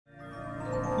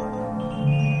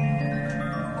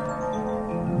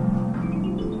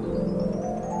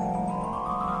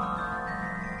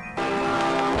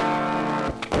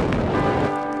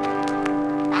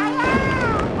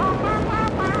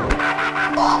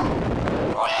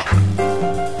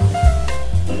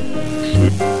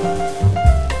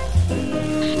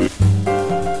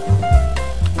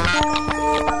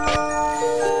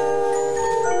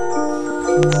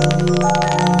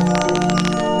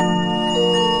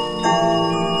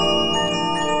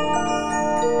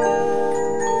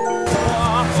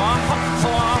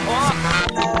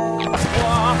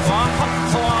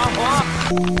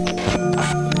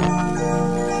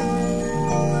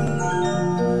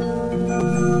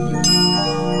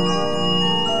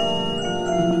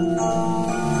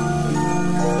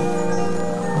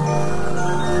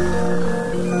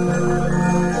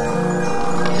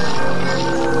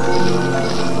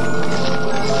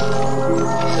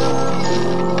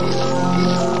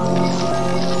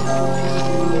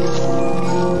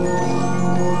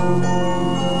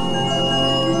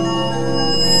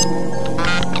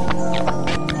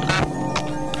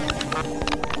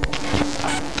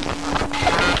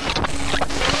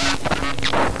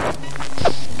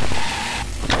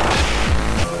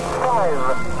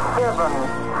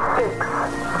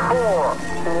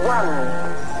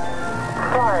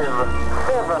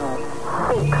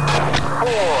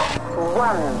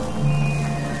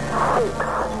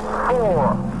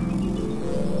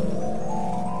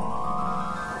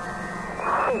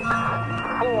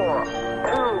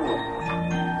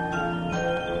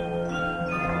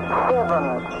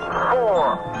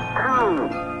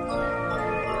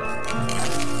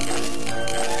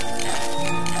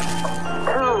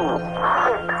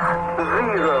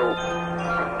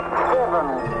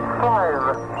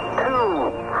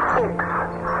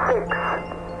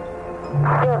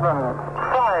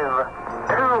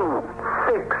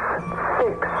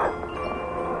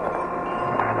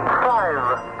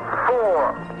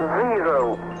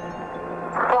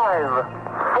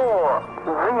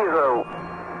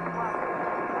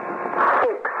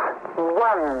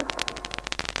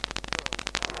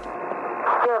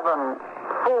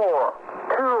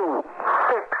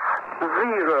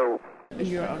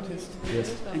You're an artist? Yes.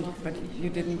 But you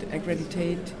didn't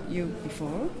accreditate you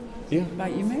before? Yeah.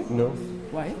 By email? No.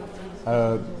 Why?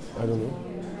 I don't know.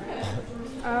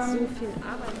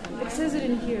 It says it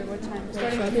in here, what time? Ich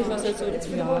weiß nicht, was jetzt so It's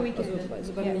for the whole weekend.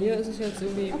 Also bei mir ist es jetzt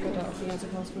irgendwie, ich würde auch die ganze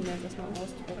Korrespondenz erstmal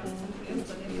ausdrucken.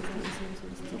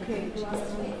 Okay.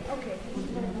 Okay.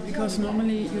 Because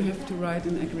normally you have to write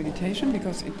an accreditation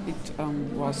because it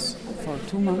was for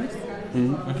 2 months.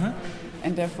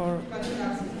 And therefore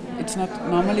it's not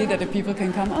normally that the people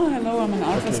can come, oh hello, I'm an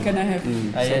artist, can I have...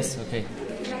 Yes, okay.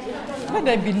 But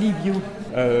I believe you.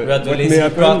 We are the lazy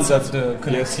parts of the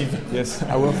collective. Yes,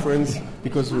 our friends,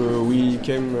 because we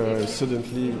came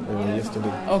suddenly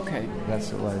yesterday. Okay.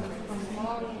 That's why.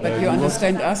 But you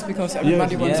understand us because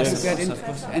everybody wants yes, to get in, of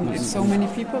course. and it's so many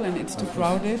people and it's too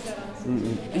crowded.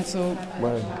 And so,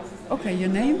 Well, okay, your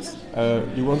names?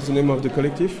 you want the name of the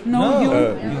collective? No, you.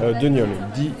 Daniel.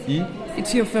 D-E.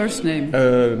 It's your first name.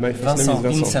 My first name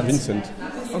is Vincent.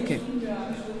 Okay.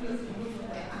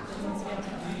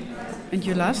 And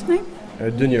your last name?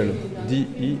 Daniel.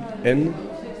 D-E-N-E-I-E.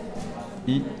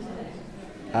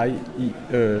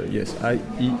 Yes,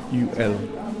 I-E-U-L.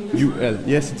 U-L.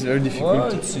 Yes, it's very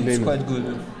difficult It's name. quite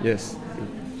good. Yes,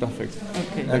 perfect.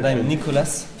 Okay. And I'm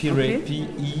Nicolas, Okay.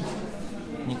 P-E,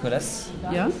 Nicolas.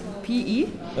 Yeah? P-E?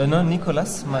 No,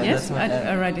 Nicolas. Yes, that's my,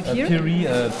 I write it here. Perri,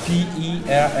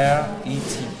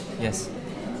 P-E-R-R-E-T. Yes.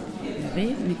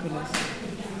 Perri, Nicolas.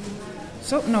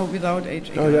 So, no, without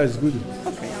H. Oh yeah, it's good.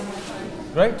 Okay.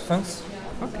 Right, thanks.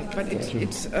 Okay, but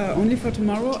it's only for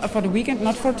tomorrow, for the weekend,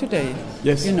 not for today.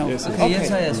 Yes, You know. yes, yes. Okay,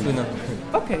 yes, we know.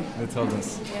 Okay. They told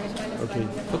us. Okay.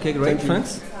 Okay, great,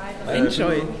 thanks.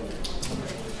 Enjoy.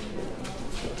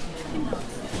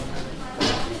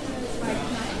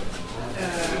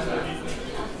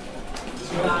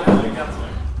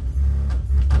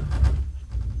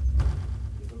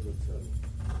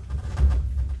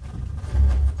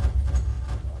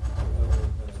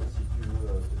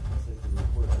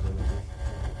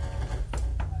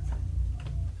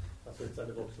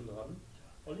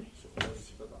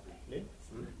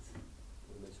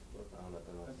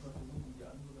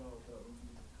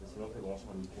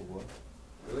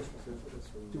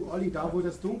 Du Olli, da wo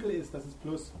das dunkel ist, das ist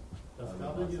Plus. Das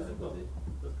Kabel hier ist super.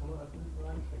 Das kann man als Mittel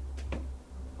reinstecken.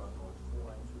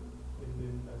 In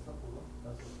den Subwoofer.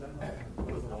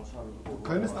 Du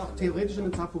könntest auch theoretisch in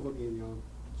den Subwoofer gehen, ja.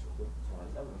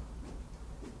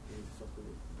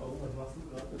 Warum, was machst du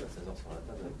gerade? Das ist auch so.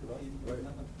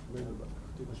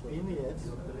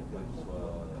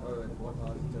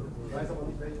 Ich weiß aber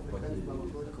nicht, welche Frequenz man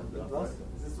noch. Was?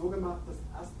 Es ist so gemacht, dass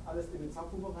erst alles in den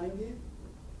Subwoofer reingeht,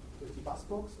 durch die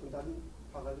Bassbox und dann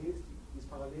parallel, die ist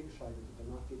parallel geschaltet und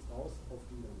danach geht es raus auf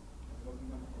die dann.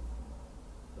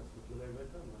 Das wird nur der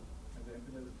Welt ne? Also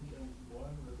entweder das nicht irgendwie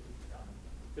wollen oder das ist gar nicht.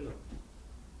 Genau.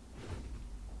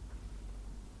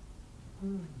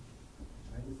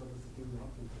 Wahrscheinlich soll das System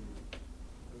überhaupt funktionieren.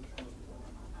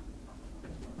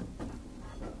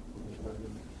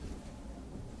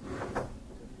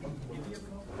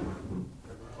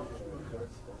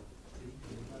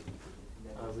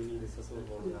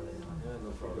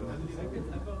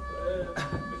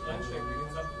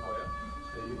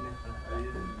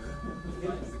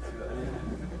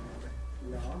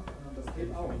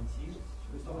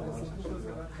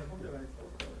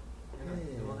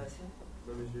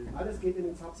 Alles geht in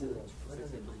den Subwoofer. Das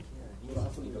ist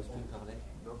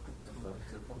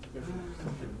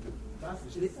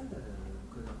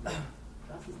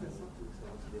der Subwoofer.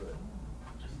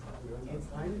 Geht's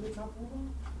rein in den Subwoofer?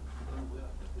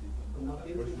 Und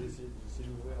nachdem c'est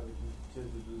l'ouvrir avec une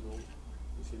pièce de 2 euros.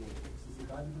 C'est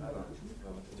egal, wie du abgeschnitten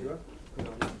hast. Tu vois?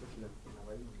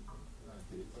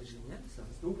 C'est génial ça.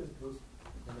 Das Dunkel ist Plus.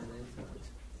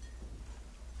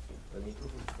 Nico, faut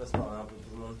que tu fasses parler un peu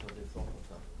tout le monde sur des formes comme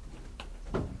ça.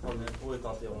 Quand l'impro est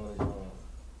interrompu.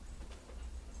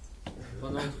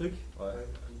 Pendant le truc. Ouais.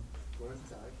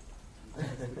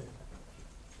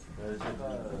 Je sais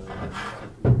pas.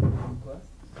 Quoi?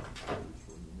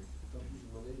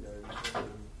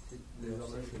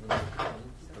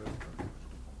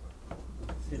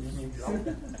 C'est limite.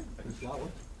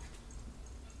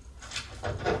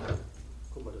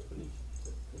 Guck mal, das bin ich.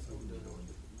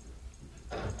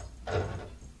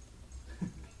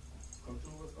 Kommt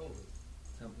schon was raus.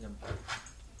 Ja.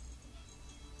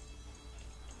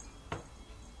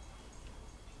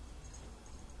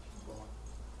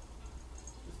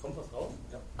 Jetzt kommt was raus?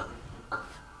 Ja.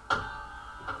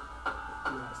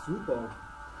 Ja, super.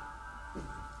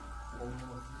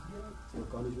 Ist noch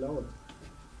gar nicht laut.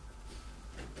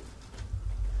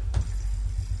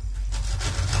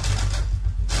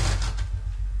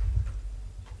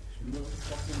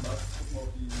 Guck mal auf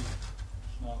die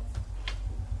Schnauze.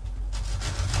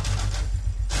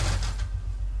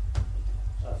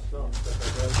 Ach so, das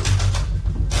ist ja super.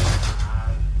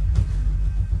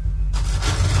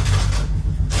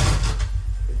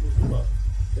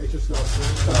 Welche Schnauze?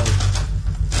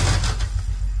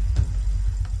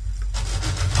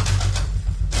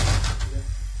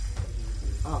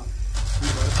 Ah, wie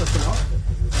war das genau?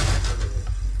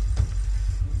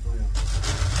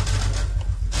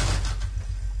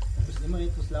 Immer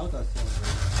etwas lauter sein.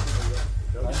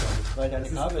 Weil deine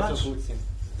Das ist Kabel Quatsch. so gut sind.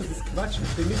 Das ist Quatsch, ich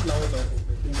bin nicht lauter.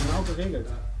 Ich bin genau geregelt.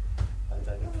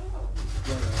 Alter, Ja,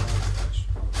 Quatsch.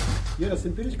 Hier, das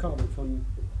sind Billigkabel von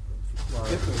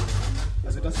Apple.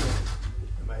 Also das hier.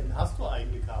 Immerhin hast du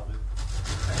eigene Kabel.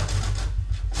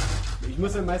 Ich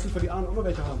muss ja meistens für die anderen auch noch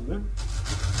welche haben, ne?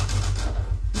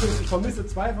 Übrigens, ich vermisse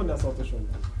 2 von der Sorte schon.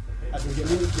 Also hier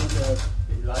nehme ich den,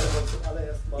 Ich leider zum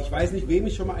allerersten Mal. ich weiß nicht, wem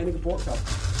ich schon mal eine geborgt habe.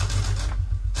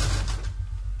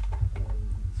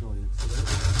 so jetzt.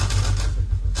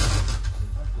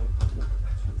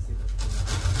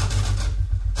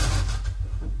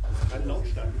 Kein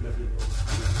Lautstärkenlevel.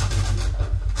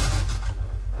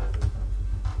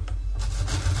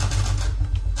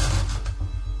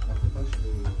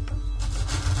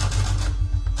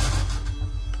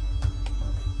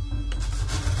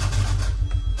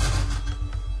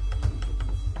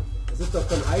 Das ist doch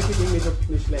von High-Fitting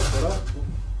nicht schlecht, oder?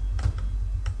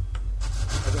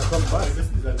 Also da kommt was. Wir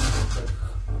wissen dieser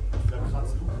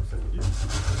kratzt du. Ist das mit dir?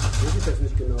 Weiß ich jetzt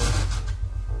nicht genau.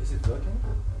 Is it working?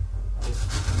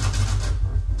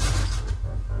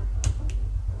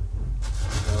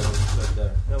 No,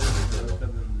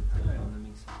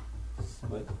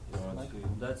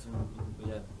 that's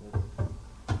yeah.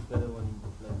 Better when you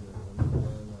play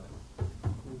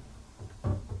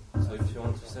the So if you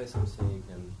want to say something, you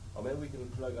can, or maybe we can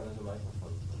plug another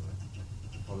microphone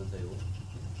on the table.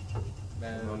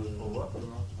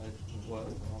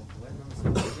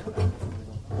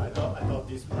 I thought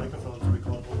these microphones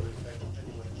record all the effect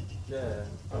anyway. Yeah,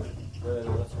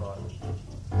 no, that's right.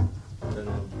 Then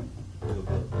we'll do a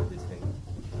bit of this thing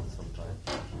sometime.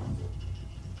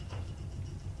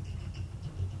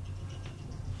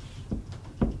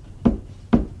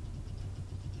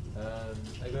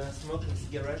 I'm gonna smoke a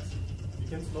cigarette. You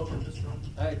can smoke in this room.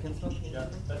 I can smoke? Yeah,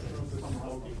 that room is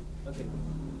smoking. Okay.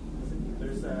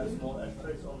 There's a small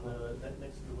ashtray on the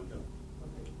next to the window.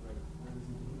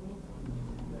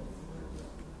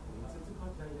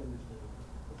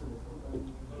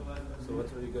 So what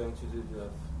are you going to do? Do you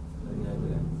have any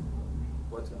idea?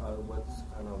 What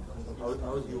kind of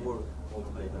how do you work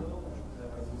altogether?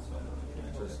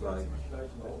 Just like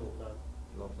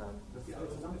no plan.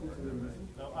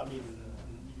 No, I mean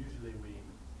usually we.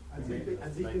 An sich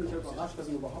bin ich überrascht, dass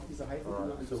wir überhaupt diese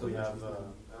High-Fitting So we have.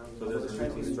 So there's a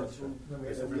meeting structure.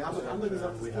 Wir haben andere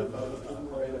gesagt, We have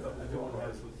everyone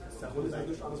has und es ist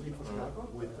nicht anders wie ein Verstärker.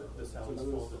 with the sounds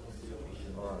for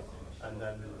the Alright. and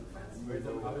then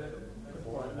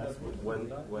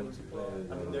When to play?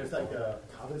 I mean there's like a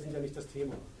Kabel sind ja nicht das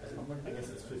Thema. I guess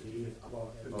it's 50,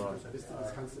 Aber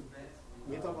das kannst du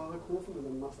Meterware kaufen und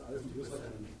dann machst du alles mit Höchster.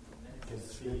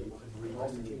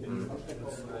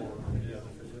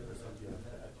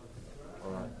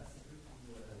 Alright.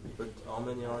 But how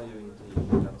many are you in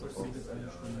the chapter?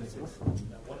 Six.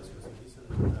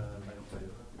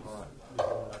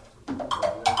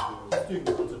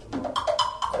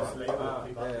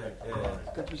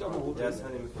 Yeah,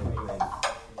 send him an email.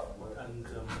 And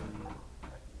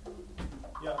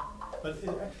yeah, but it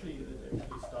actually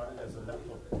started as a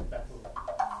laptop battle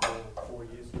 4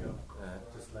 years ago.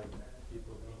 Just like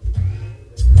people.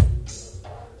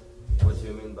 What do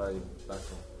you mean by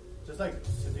battle? Just like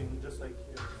sitting down,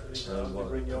 you What?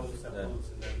 bring your own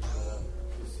samples and then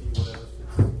you see whatever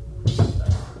fits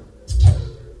best.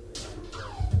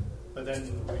 But then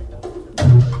we wanted to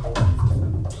play all these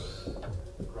samples.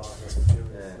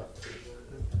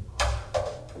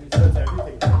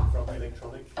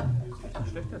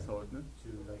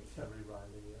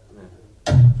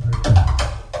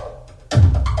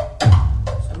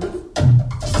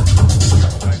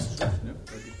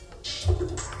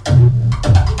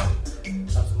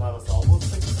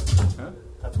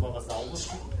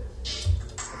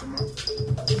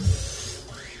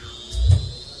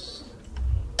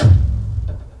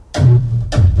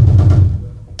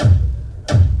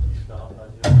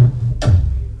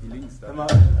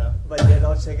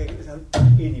 Lautstärke ist dann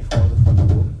die Frau sofort nach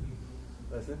oben.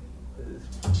 Weißt du?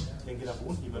 Ich denke, da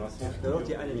wohnt niemand. Da noch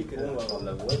die eine Dicke.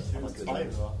 Aber 2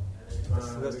 nur. Das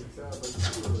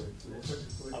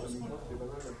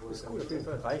ist gut, auf jeden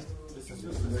Fall. Reicht. Ist das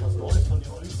was Neues von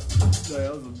dir, Olli?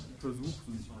 Naja, so ein Versuch.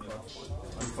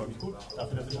 Anfangen. Gut,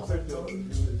 dafür, dass ich auch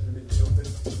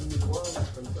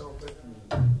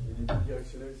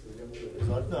wir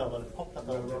sollten aber eine Popplatte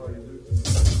haben.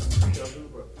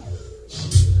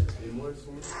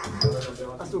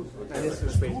 Achso, nein, jetzt ist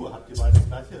es spät. Habt ihr beide das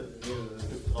gleiche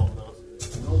Stück drauf oder was?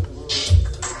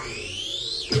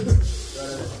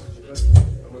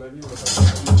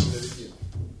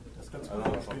 Das ist ganz gut.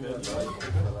 Warum spielen wir die so?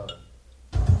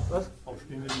 Was? Warum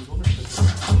spielen wir die so eine Stücke?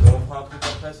 On fera un truc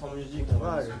après sans musique. On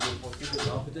va discuter tranquille.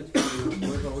 Alors peut-être que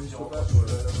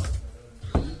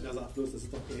Das Abschluss, das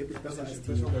ist doch erheblich besser als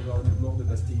die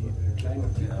dass die kleinen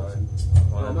und die sind.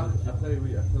 Après,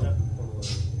 oui.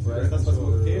 Das ist das, was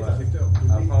man fehlt. Après,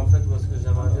 en fait, moi, ce que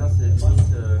j'aimerais bien, c'est limite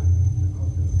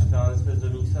faire un espèce de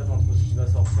mixage entre ce qui va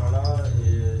sortir là et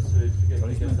les trucs avec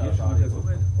lesquels ça va parler.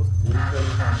 Limite,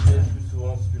 plus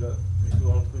souvent celui-là, plus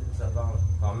souvent le truc où ça parle.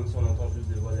 Enfin, même si on entend juste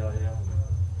des voix derrière.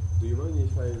 Do you mind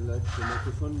if I let the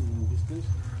microphone in this place?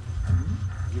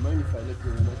 Do you mind if I let the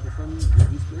microphone in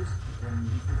this place?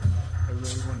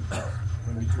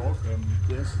 When we talk,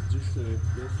 Yes, just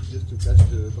to catch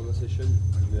the conversation.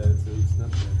 Yeah, it's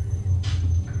not.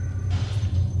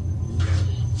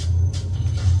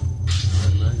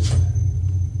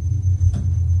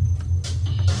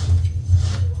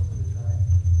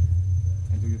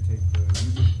 and do you take the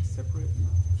music separately?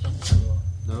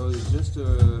 No, it's just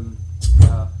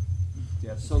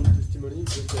sound testimony,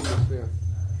 just atmosphere.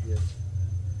 Yes.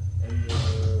 And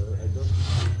I don't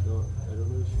know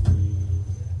if we.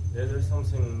 Yeah, there's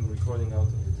something recording out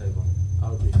of the table.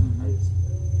 Okay.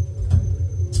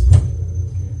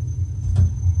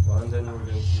 Well, and then we're going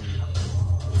to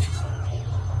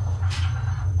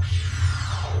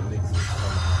mix it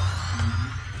somehow.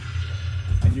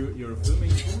 And you're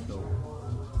filming too? No.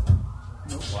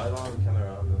 Well, I don't have a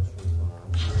camera, I'm not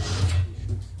sure.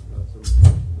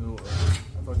 No.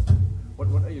 I thought,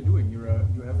 what are you doing? You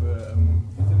have a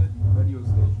internet radio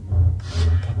station.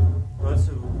 Well, it's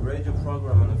a radio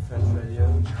program on a French radio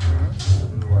in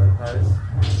Paris.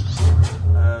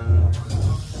 And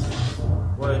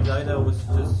well, the idea was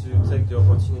just to take the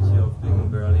opportunity of being in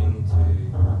Berlin to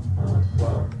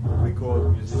record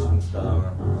musicians that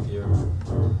are here.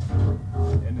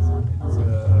 And it's a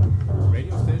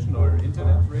radio station or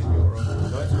internet radio? Or?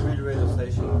 No, it's a real radio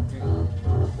station.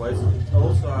 Well, it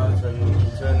also has an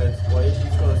internet. Well,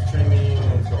 it's got a streaming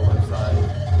and it's a website.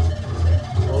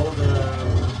 All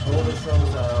the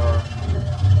shows are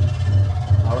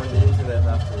on the internet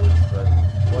afterwards, but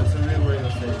well, it's a real radio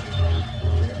station.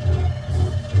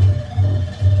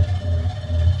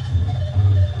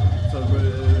 So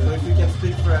if you can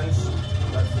speak French,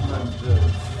 that's the time to do it.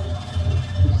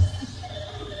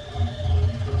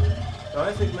 So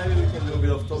I think maybe we can do a bit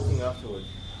of talking afterwards.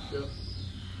 Sure.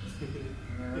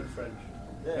 In French.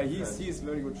 Yeah, He's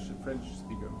very good French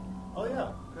speaker. Oh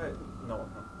yeah. great. No.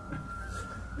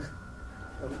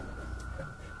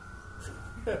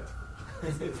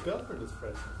 His girlfriend is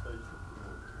French, so you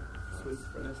Swiss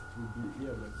French.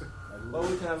 Well,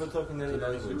 we can have a talk in any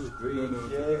language. Greek,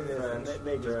 French,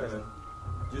 German.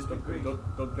 Just be Greek.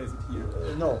 Don't place it here.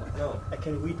 No, No. I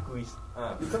can read Greece.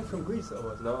 Ah. You come from Greece or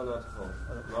what? No, not at all.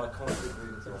 No, I can't speak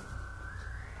Greek at all.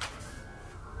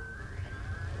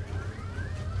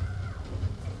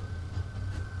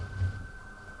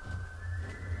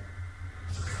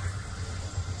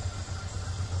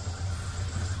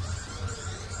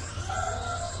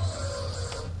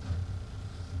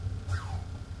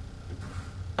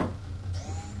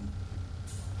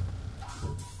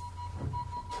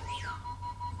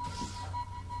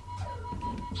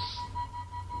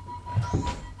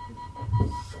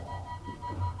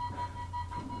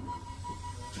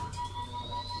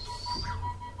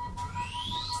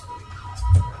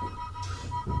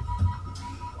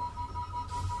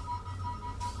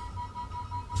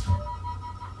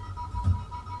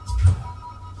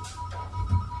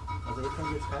 Also wir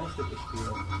können jetzt keine Stücke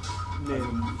spielen. Nee,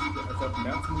 also ich habe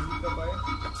Märzmusik dabei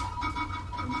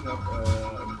und ich habe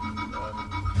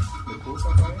eine Post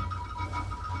dabei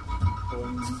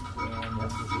und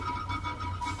Märzmusik.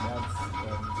 März,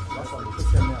 Wasser, das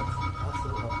ist ja März. Ach so.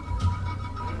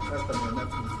 Das heißt bei mir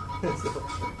Märzmusik. Und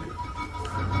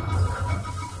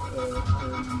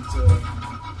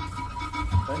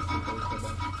Kleinstück habe ich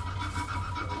dabei.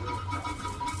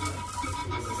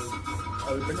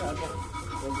 Aber wir können ja einfach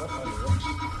irgendwas an, oder?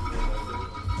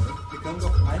 Wir können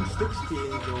doch ein Stück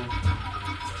spielen,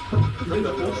 so. Ich will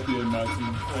das hochspielen, Martin.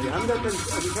 Wir haben da kein, also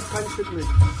ich habe kein Stück mit.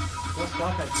 Du hast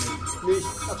gar kein Spiel. Nee, ich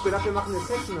hab gedacht, wir machen eine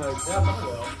Session halt. Ja, machen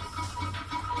wir auch.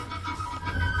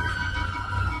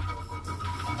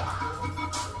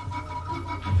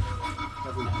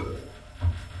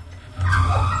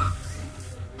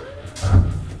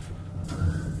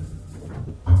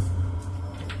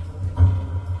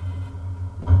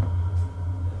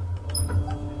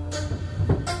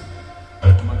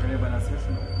 Man kann ja bei einer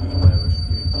Session auch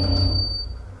spielen.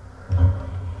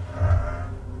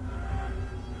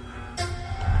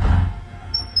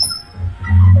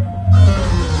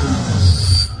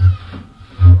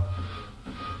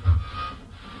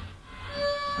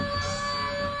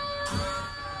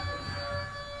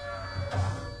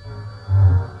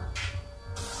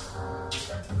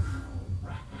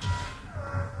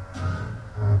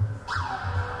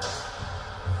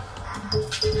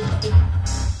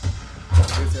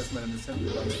 Jetzt erstmal eine Sample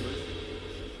durch.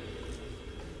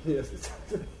 Nee, das ist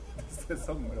Der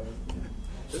Song, oder was?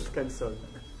 Das ist kein Song.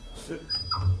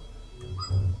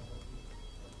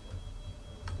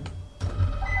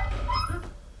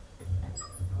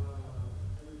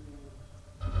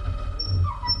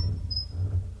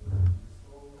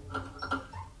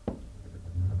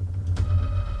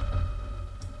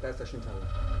 Da ist der Schnitthalle.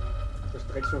 Das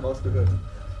direkt schon rausgehört.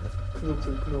 Knups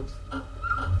und Knups.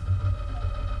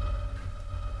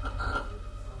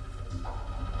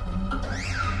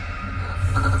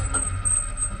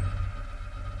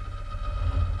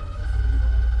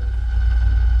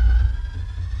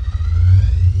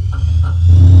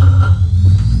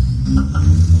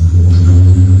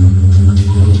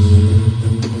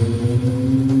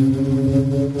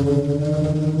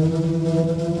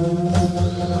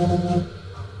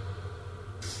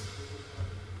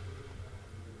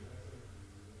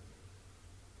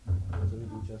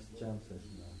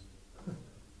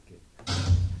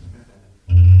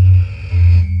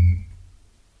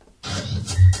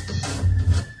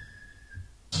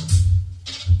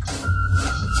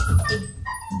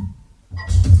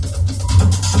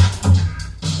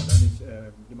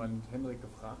 Henrik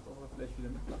gefragt, ob er vielleicht wieder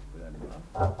mitmachen will an dem Abend?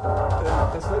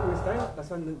 Das war übrigens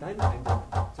was war denn dein Eindruck?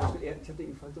 Zum Beispiel, ich habe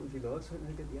den gefragt, wie läuft es heute? Und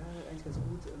er hat gesagt, ja, eigentlich ganz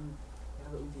gut. Ja,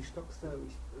 aber irgendwie stockst da,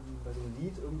 bei so einem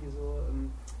Lied irgendwie so,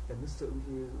 da müsste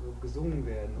irgendwie so gesungen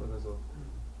werden oder so.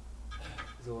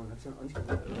 So, und hab ich dann auch nicht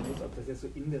gewusst, ob das jetzt so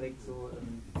indirekt so,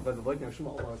 weil wir wollten ja schon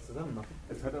mal auch was zusammen machen.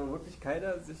 Es hat aber wirklich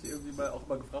keiner sich irgendwie mal auch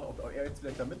mal gefragt, ob er jetzt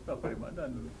vielleicht da mitmacht bei dem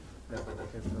anderen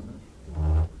Orchester. Ne?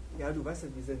 Ja, du weißt ja,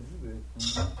 wie sensibel.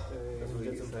 Das wird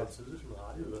jetzt im französischen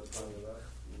Radio übertragen, oder?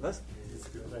 Was?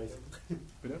 Dieses Gespräch.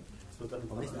 Bitte? Das wird dann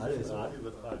im Nicht französischen alles. Radio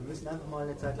übertragen. Wir müssen einfach mal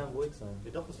eine Zeit lang ruhig sein.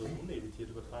 Ja doch, es wird uneditiert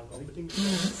übertragen, auch mit den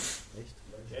Echt?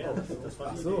 Ja, das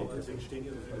war die Idee. Deswegen stehen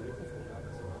hier so viele Mikrofone.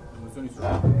 Das ist doch nicht so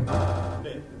schlimm.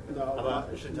 Nee. Aber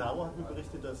Shintaro hat mir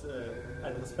berichtet, dass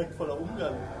ein respektvoller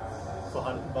Umgang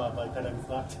vorhanden war, weil keiner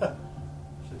gefragt hat.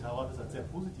 Shintaro hat das als sehr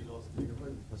positiv ausgelegt.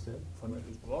 Was denn? Von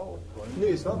ich brauche.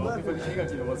 Nee, es war auf jeden Fall nicht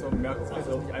negativ, aber man merkt es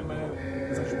also nicht einmal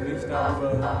das Gespräch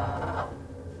darüber.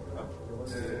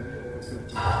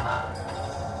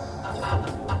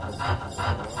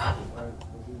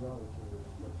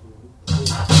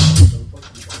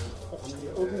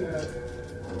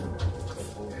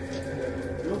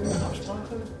 Irgendeine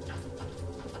Absprache?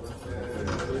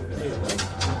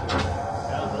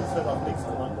 Ja, sonst wird auch nichts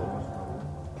dran.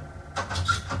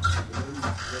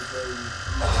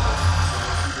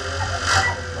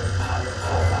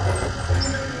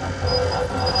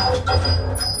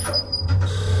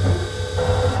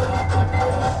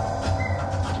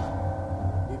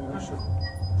 Maybe we should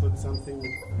put something.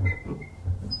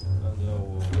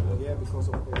 Yeah, because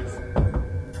of this.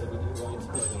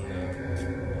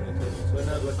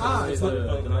 Ah, it's not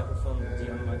on the microphone, the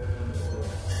other microphone.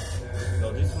 So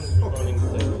this one is recording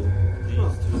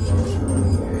these two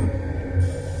are.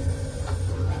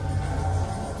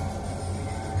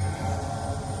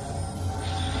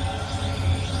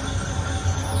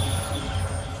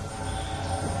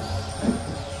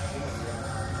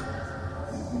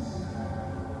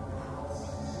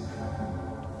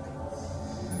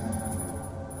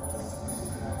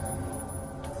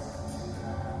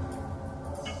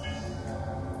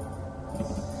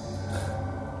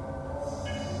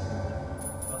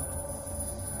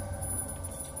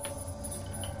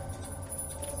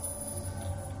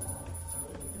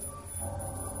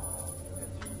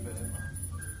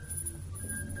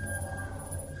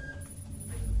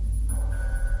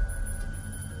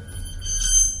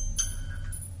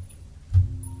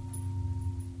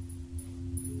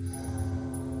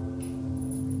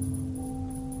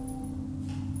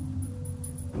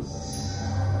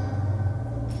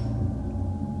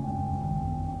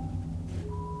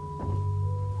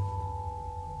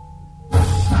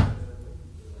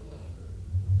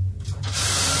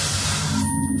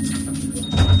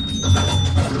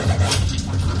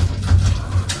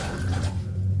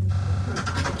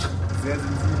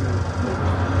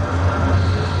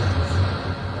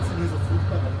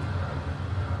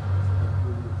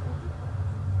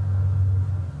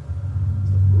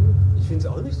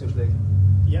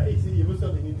 Ja, ihr müsst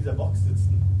doch nicht in dieser Box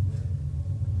sitzen.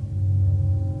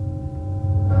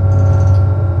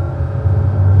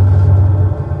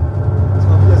 Das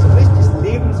war wieder so richtig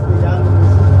lebensbejahende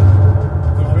Musik.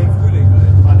 So schön Frühling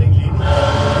halt. Vor allem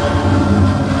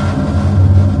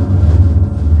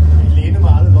ich lehne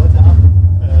mal alle Leute ab,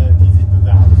 die sich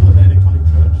bewerben, so in der Electronic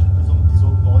Church, also die so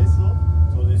Noise,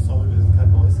 sorry, wir sind kein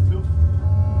Noise Club.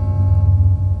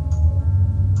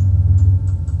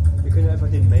 Wir können ja einfach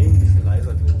den Main ein bisschen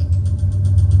leiser drehen.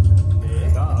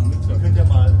 Nee, Ja, am Mixer. ihr könnt ja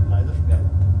mal leise spielen.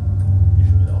 Ich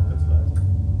spiele auch ganz leise.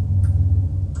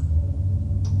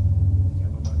 Ja,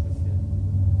 noch mal ein bisschen.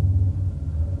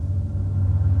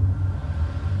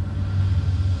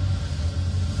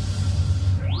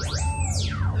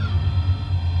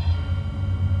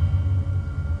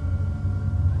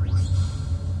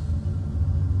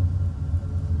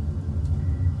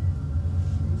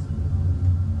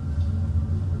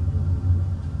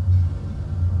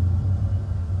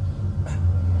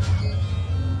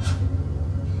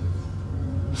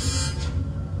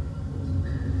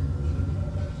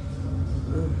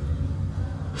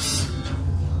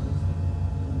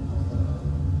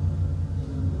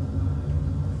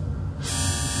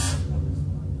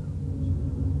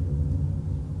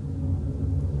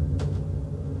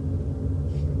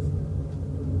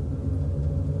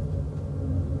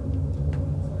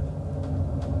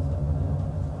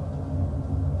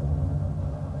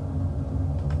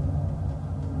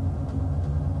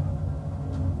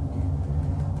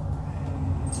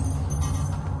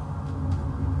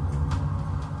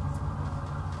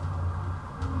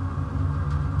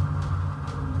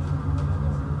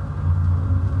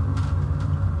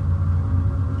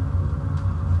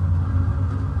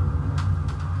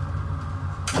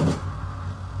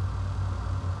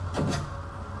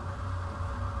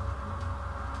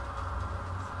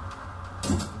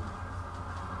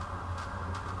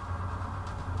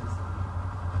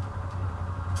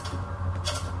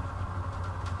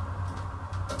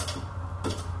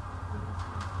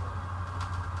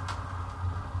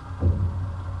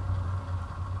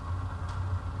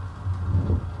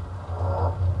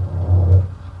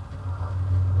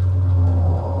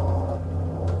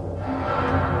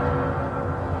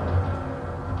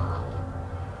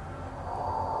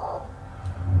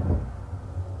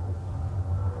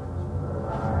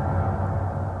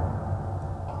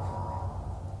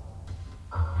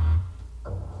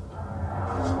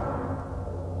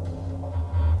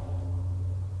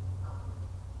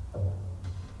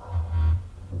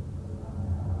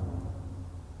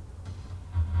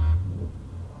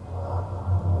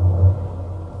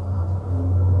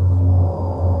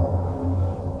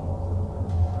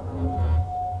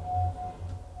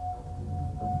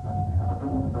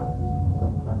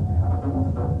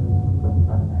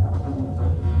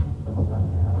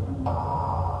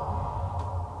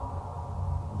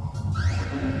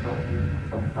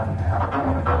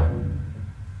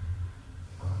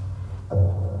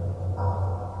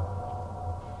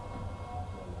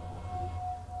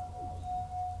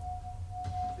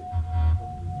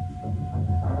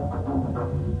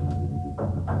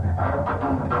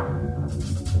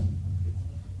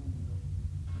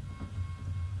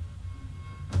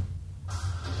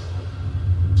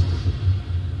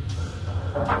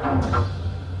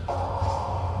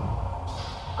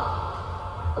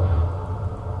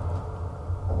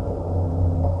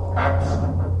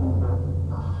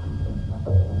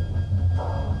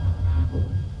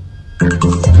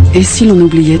 Et si l'on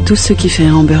oubliait tout ce qui fait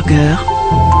un hamburger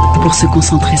pour se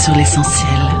concentrer sur l'essentiel?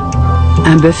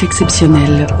 Un bœuf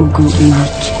exceptionnel au goût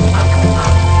unique.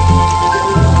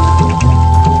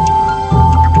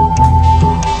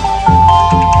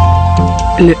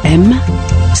 Le M,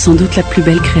 sans doute la plus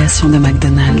belle création de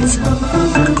McDonald's.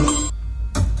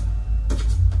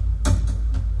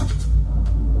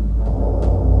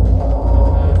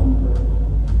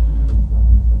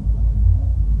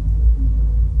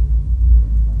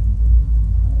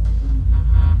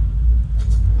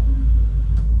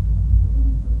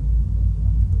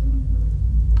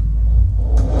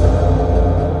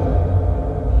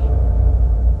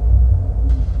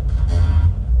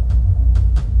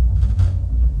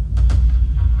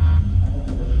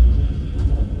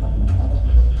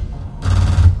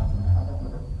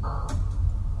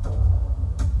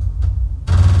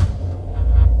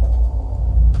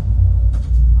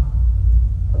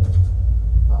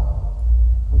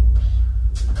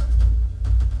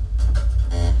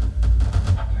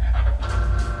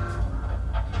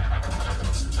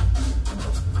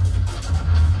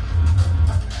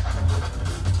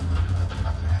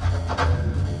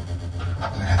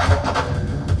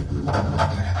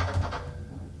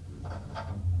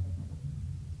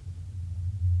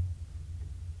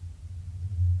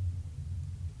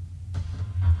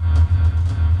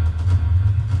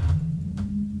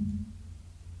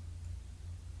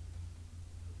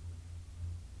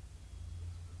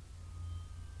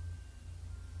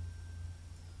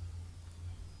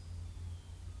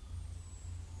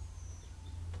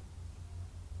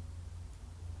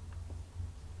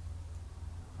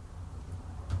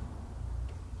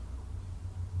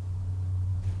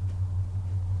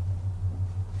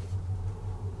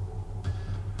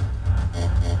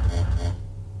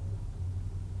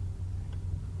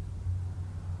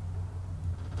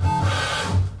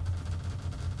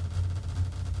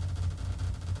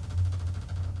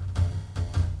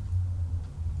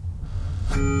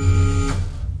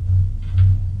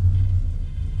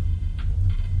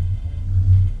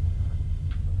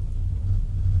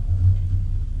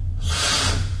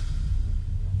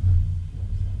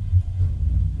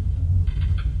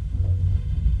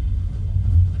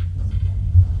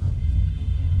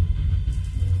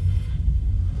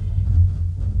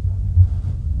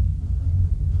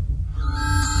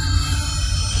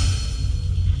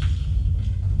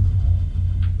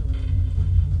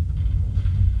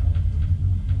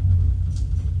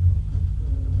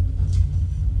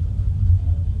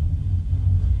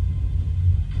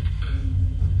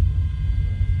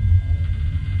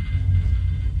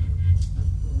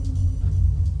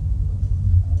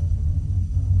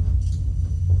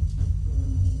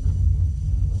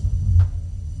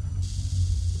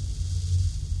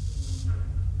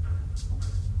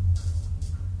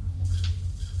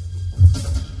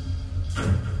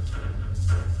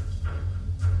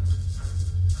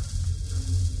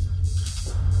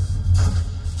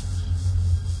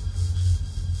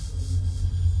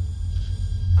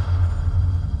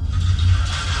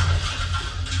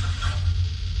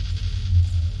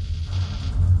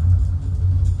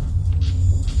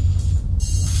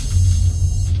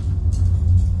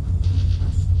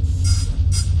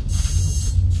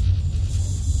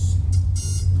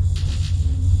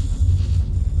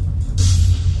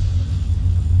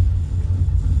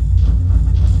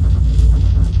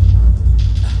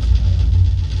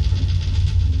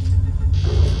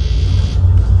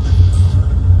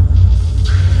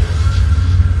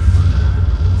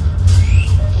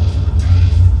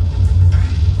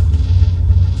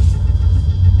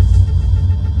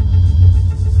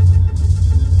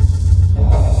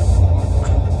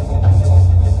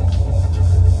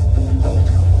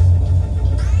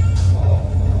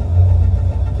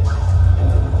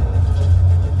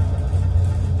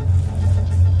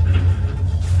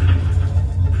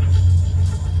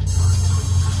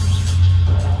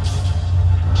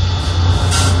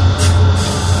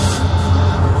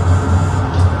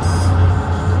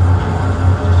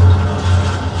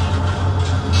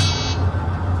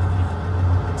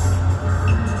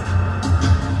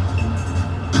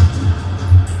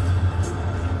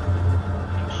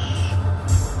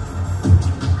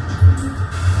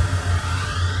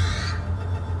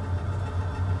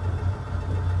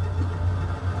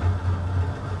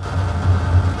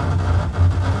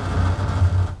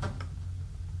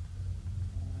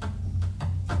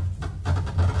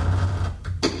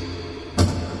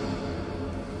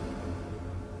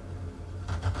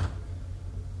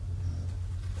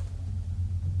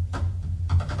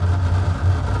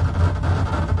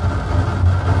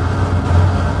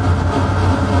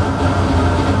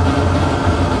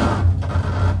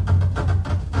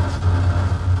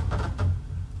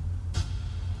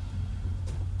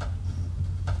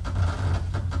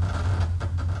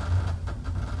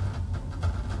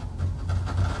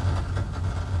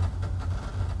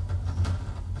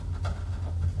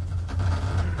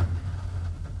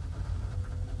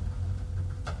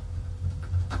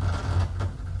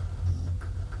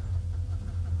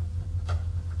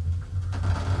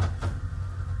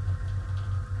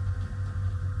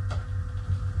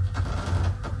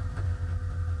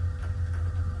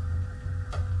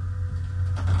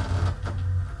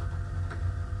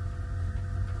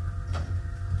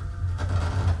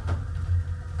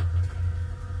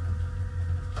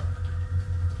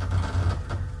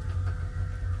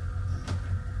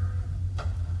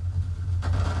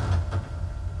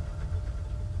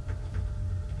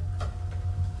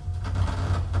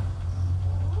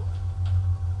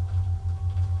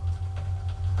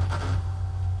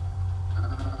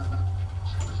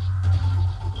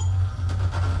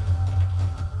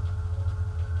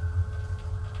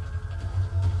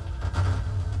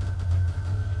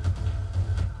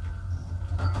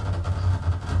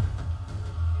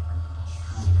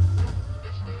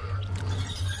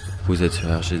 Vous êtes sur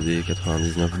RGD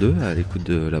 99.2 à l'écoute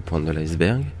de la pointe de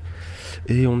l'iceberg.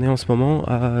 Et on est en ce moment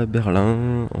à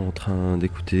Berlin en train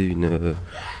d'écouter une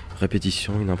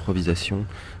répétition, une improvisation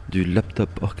du Laptop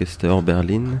Orchester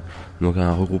Berlin. Donc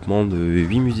un regroupement de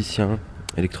 8 musiciens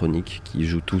électroniques qui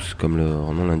jouent tous, comme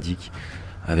leur nom l'indique,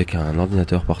 avec un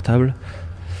ordinateur portable,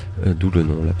 d'où le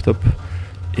nom Laptop,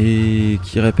 et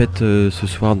qui répètent ce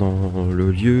soir dans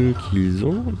le lieu qu'ils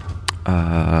ont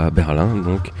à Berlin,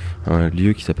 donc un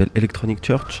lieu qui s'appelle Electronic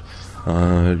Church,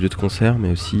 un lieu de concert mais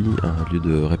aussi un lieu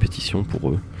de répétition pour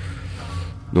eux.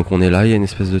 Donc on est là, il y a une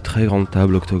espèce de très grande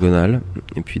table octogonale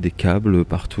et puis des câbles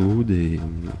partout, des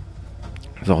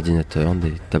ordinateurs,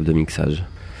 des tables de mixage.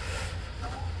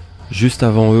 Juste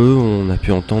avant eux, on a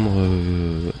pu entendre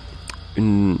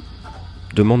une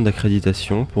demande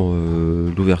d'accréditation pour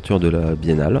l'ouverture de la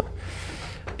biennale.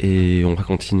 Et on va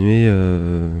continuer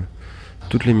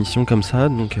toute l'émission comme ça,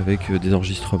 donc avec des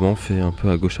enregistrements faits un peu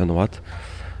à gauche à droite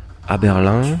à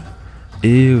Berlin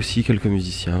et aussi quelques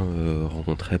musiciens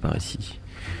rencontrés par ici.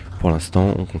 Pour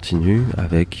l'instant, on continue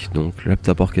avec donc le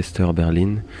Laptop Orchester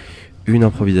Berlin, une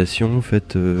improvisation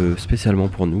faite spécialement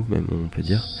pour nous, même on peut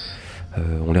dire.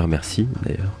 On les remercie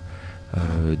d'ailleurs,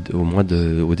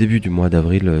 au début du mois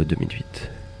d'avril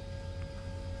 2008.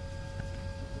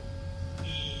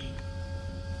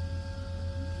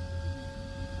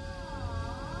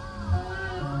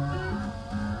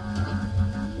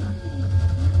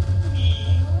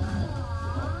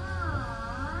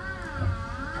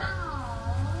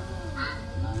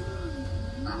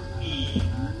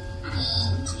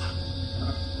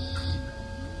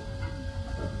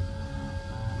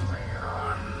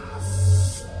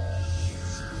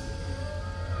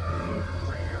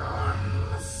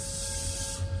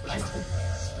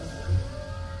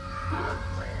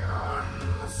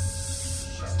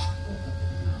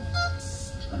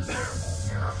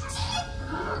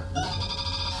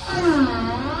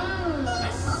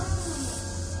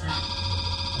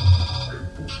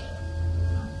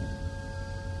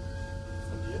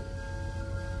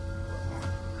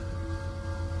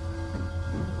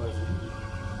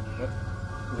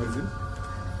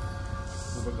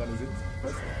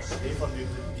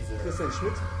 Christian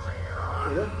Schmidt,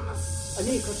 oder? Ah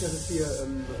nee, Gott, das ist hier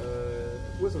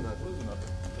Ursonate.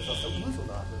 Das ist aus der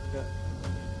Ursonate. Ja.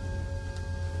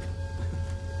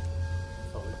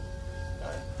 Verrückt.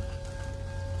 Geil.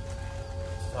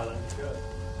 Total lang nicht gehört.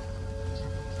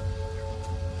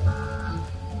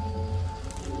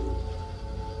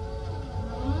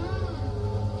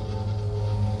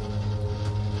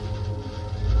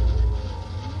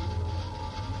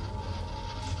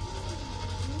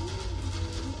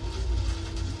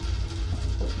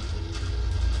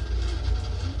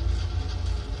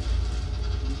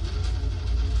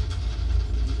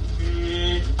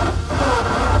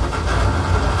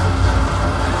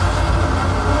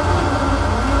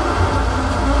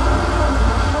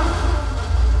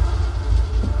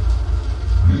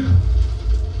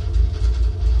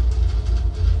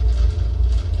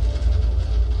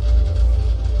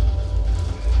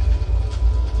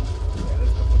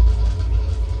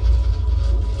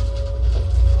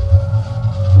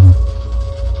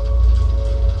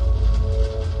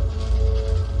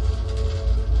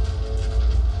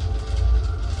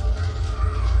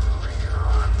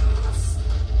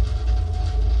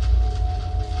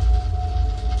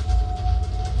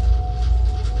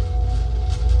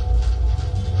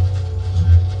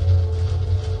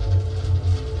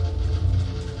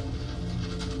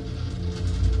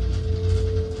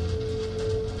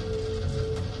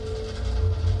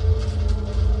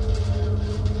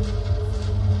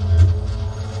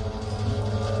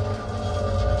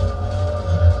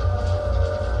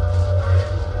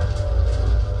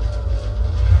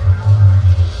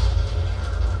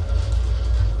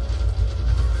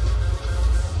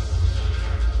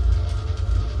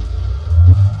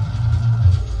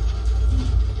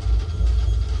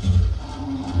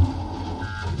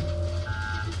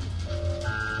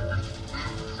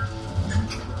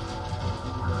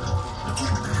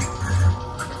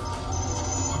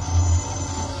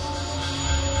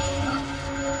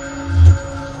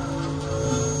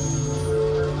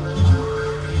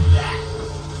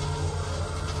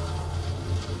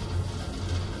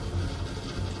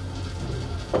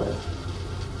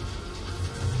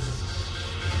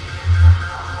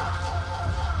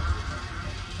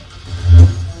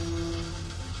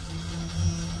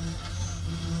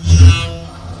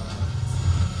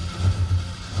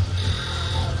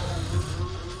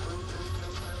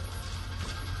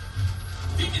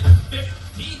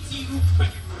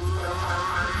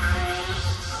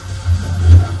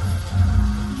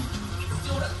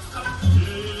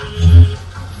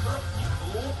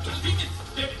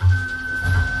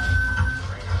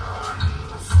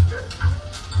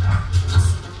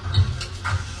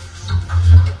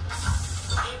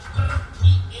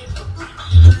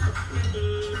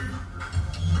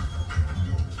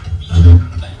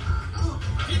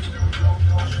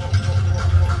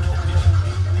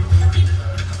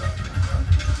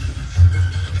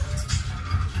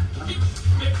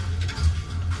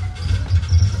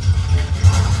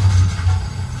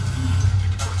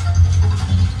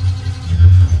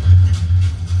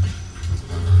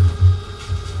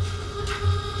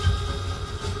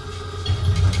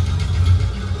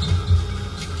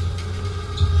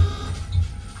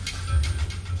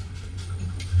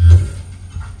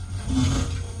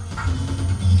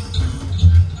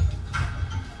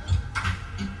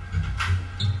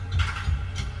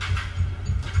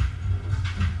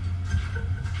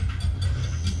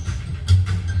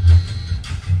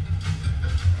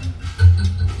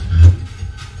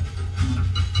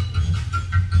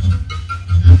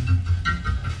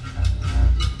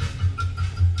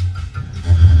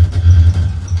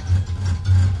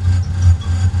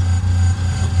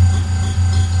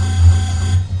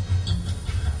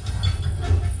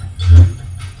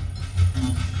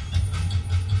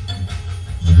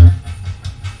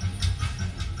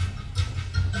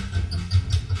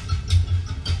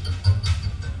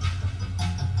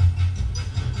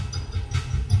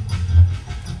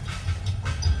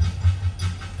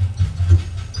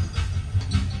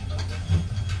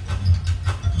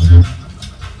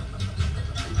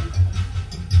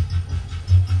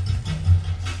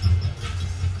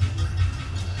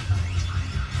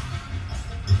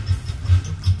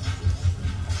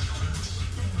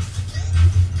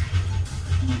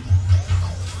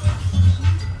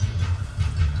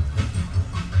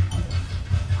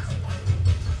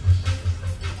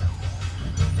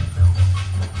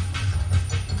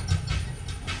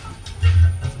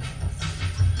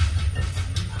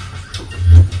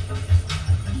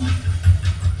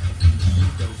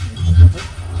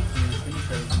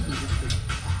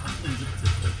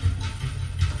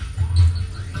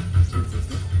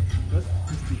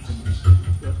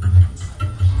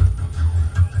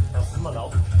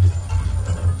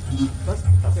 Was?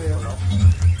 Ja, ja.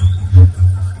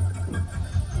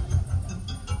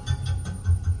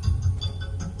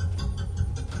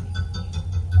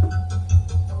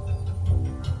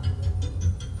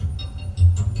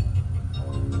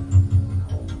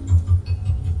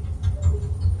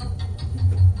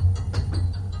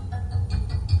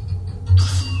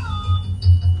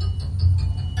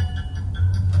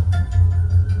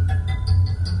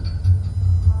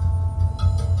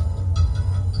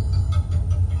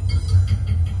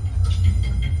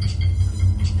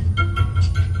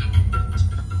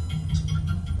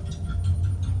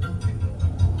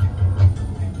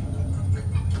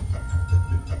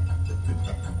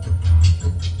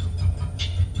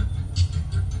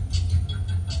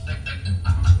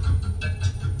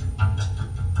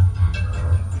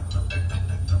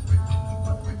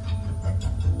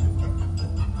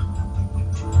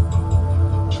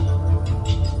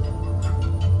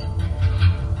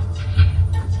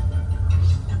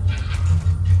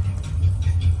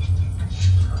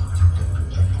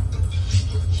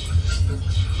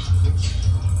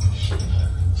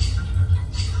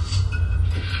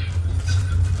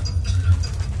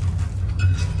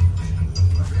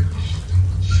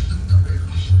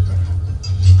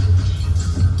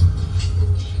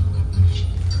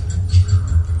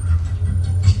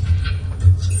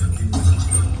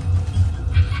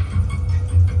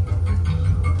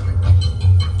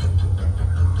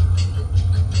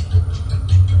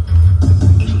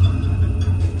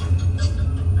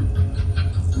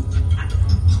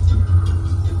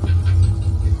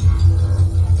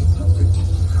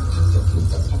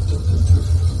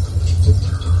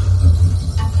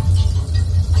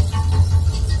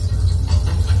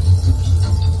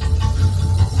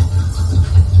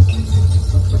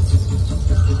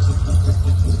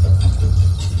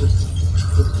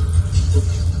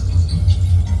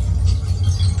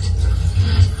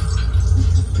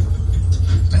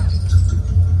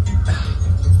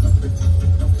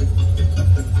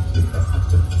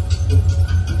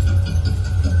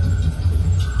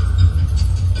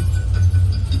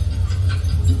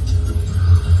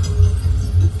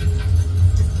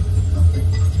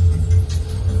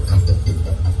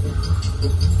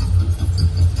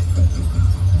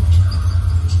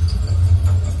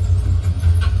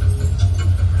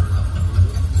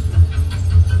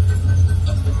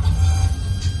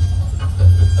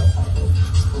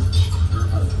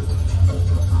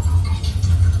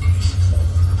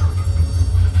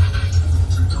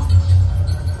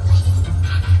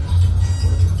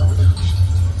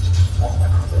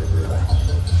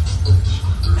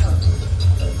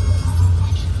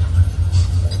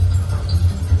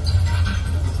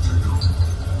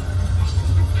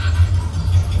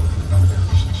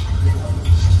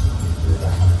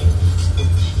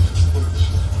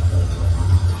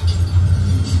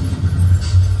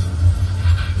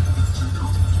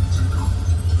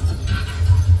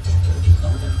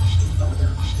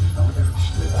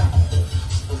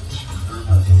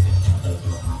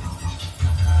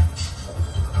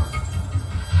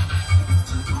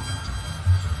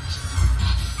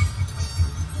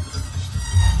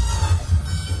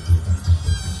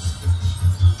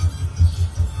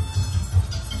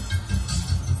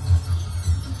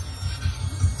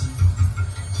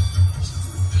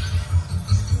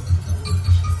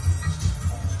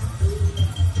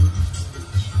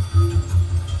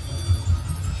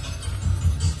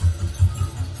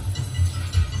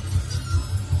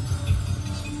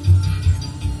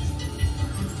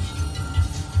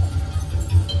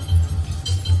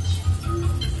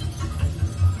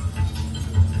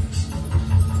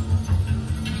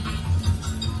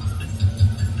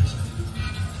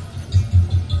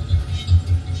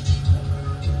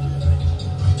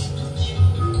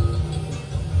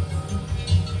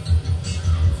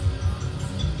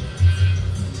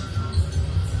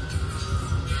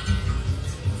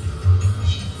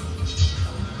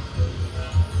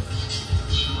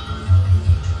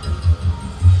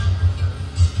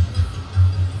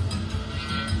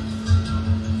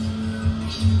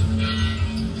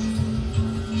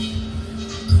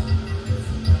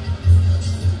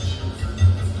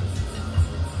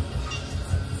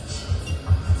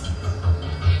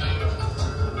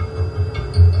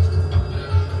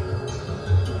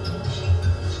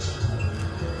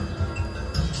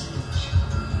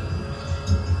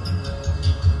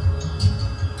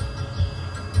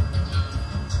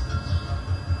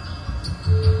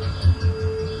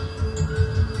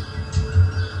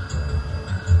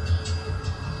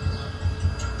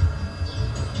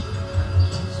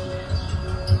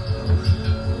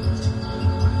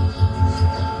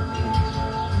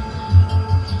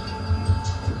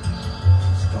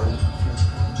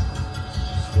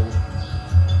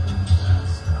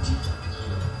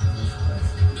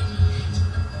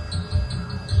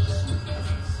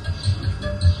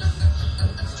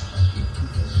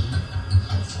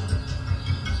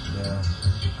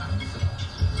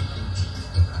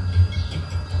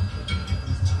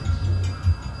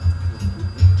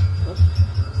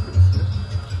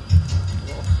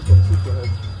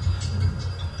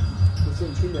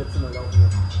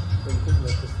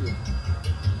 here.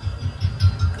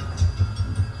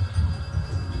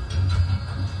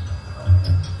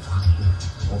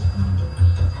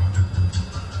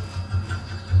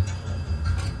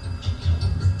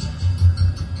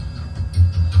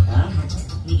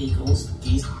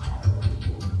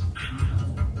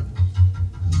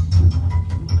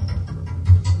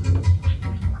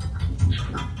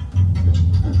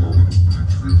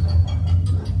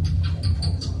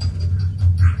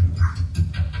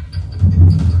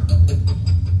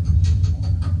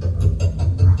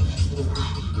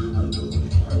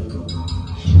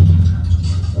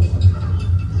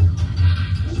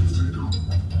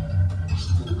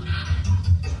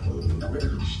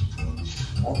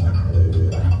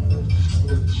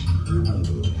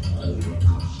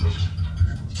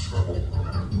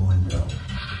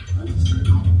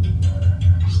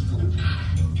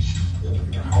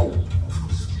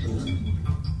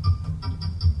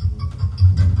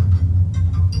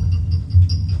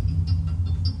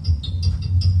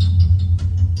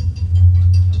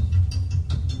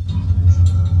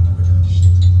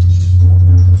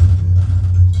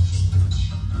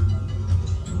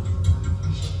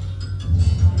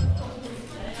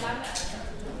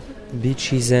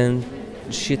 Beaches and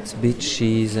shit,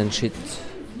 beaches and shit.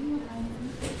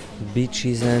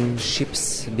 Beaches and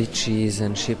ships, beaches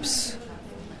and ships.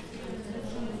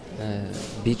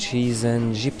 Beaches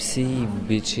and gypsy,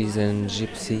 beaches and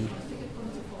gypsy.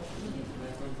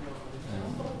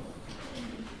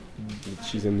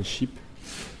 Beaches and ship.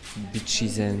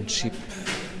 Beaches and ship.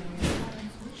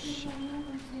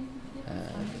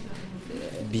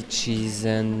 Beaches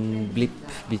and blip,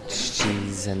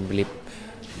 beaches and blip.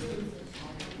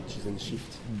 Beaches and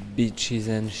shift. Beaches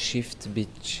and shift,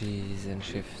 beaches and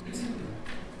shift.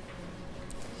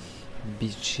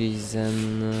 Beaches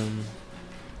and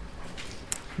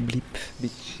blip,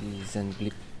 beaches and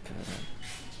blip.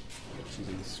 Beaches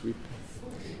and sweep.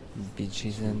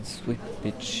 Beaches and sweep,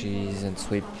 beaches and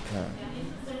sweep.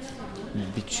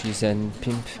 Beaches and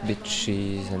pimp,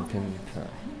 beaches and pimp.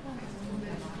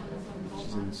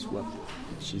 Beaches and swap.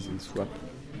 Beaches and swap.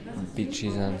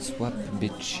 Beaches and swap,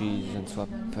 beaches and swap.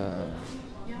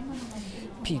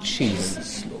 Peaches and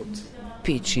slot.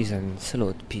 Peaches and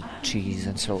slot, peaches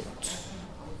and slot.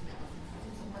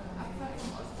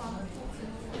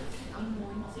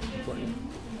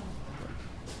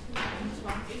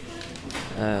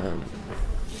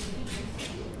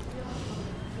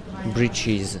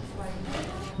 Bridges,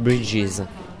 bridges, and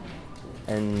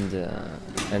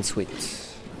sweet.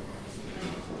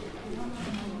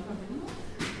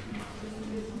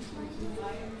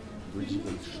 Bridges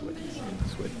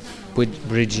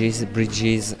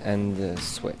and sweat. Bridges and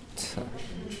sweat.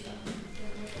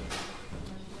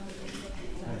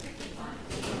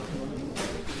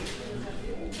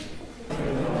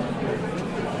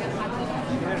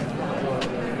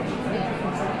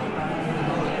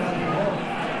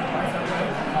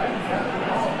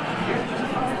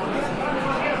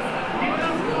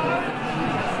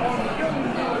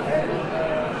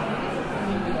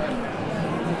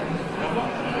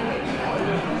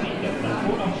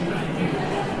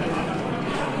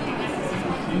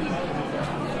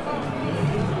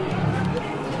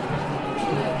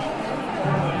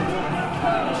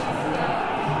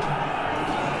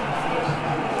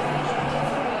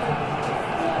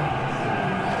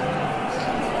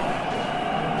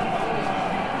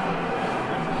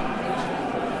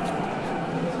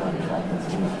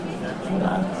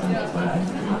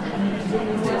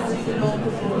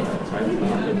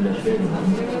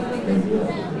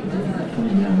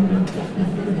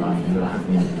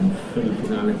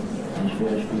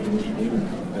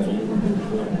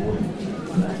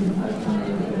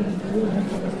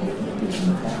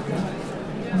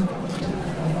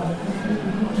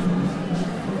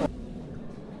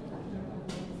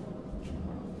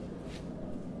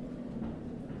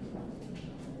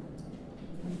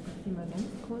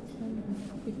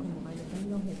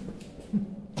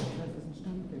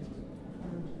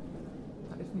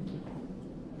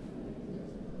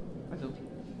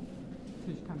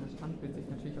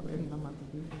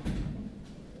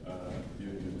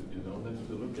 You don't have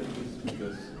to look at this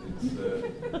because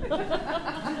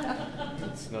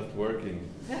it's not working.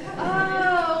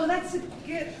 Oh, that's a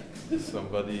good.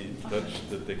 Somebody touched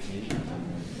the technique.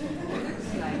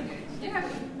 Looks like it. Yeah.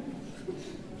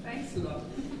 Thanks a lot.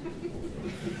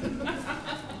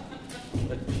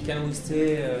 But can we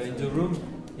stay in the room?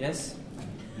 Yes?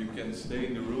 You can stay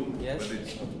in the room, yes, but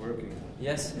it's not working.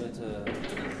 Yes, but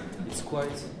it's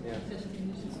quiet. Yeah.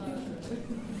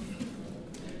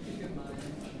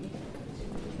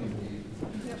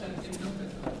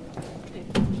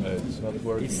 not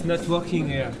working. It's not working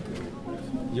here.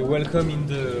 You're welcome in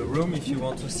the room if you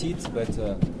want to sit, but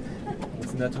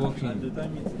it's not working. At the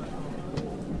time it's not.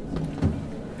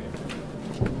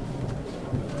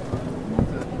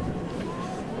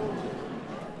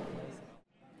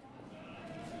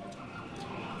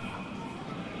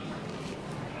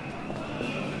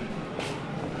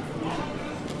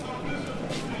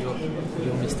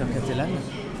 You're Mr. Catalan?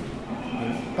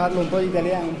 Parlo un po' di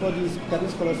italiano,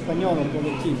 capisco lo spagnolo un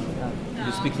pochettino.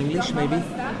 You speak English, maybe?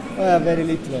 Very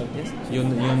little. Yes.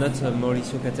 You're not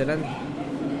Mauricio Catalan?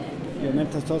 Io non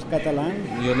sono catalano.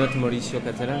 You're not Mauricio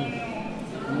Catalan?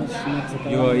 Non sono catalano.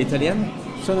 You're Italian?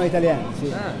 Sono italiano,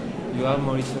 sì. Ah, you are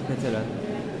Mauricio Catalan.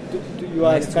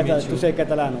 Tu sei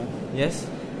catalano? Yes?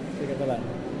 Sei catalano.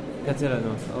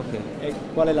 Catalano, okay. E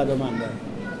qual è la domanda?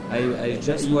 I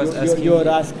just was asking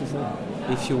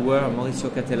if you were Mauricio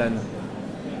Catalan.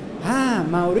 Ah,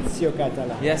 Maurizio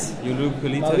Catalano. Yes, you look a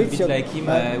little Maurizio, bit like him.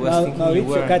 I was thinking Maurizio you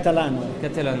were Catalano.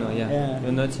 Catalano, yeah.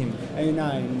 You're not him. I am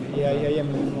not.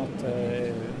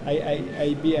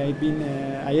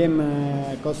 I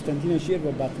am Costantino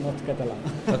Cirvo, but not Catalan.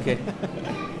 Okay.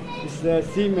 It's the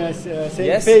same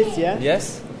yes? face, yeah.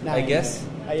 Yes, no, I guess.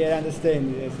 I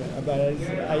understand this, but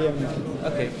I am not.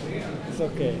 Okay. It's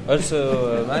okay.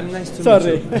 Also, I'm nice to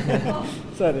Sorry. meet you.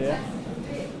 Sorry, yeah.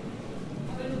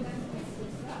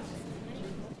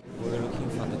 We're looking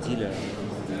for the dealer.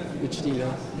 Which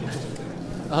dealer?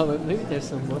 Oh, but maybe there's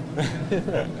someone.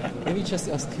 Maybe just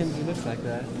ask him to look like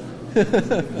that.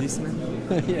 This man?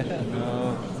 Yeah.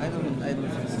 No, I don't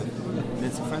think so.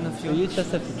 That's a friend of yours? You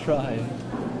just have to try.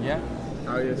 Yeah?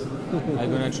 Oh, yes. I'm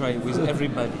gonna try with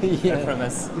everybody. Yeah. I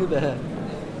promise. Do that.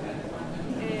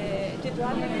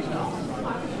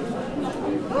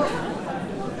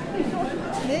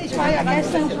 Nee, ich war ja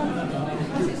gestern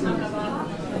schon.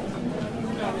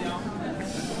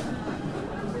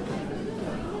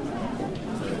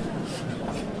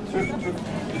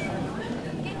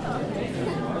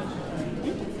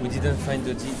 We didn't find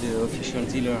the official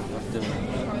dealer of the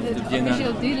biennale.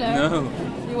 Official dealer? No.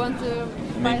 You want to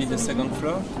Maybe buy the some- second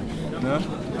floor? No?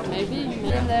 Maybe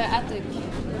in the attic.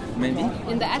 Maybe?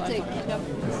 In the attic. Yeah.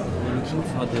 We're looking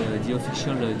for the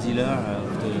official dealer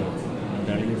of the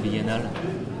Berlin Biennale.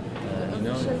 You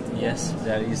know? Yes,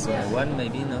 there is one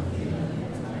maybe, no?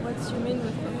 What do you mean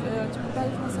with tu peux pas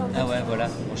le français en Ah fait? ouais, voilà,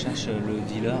 on cherche le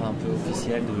dealer un peu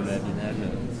officiel de la Biennale.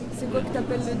 C'est quoi que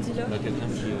t'appelles le dealer? Quelqu'un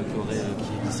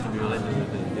qui distribuerait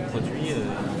des produits.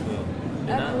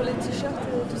 Pour les t-shirts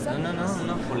et tout ça? Non,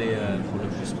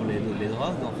 juste pour les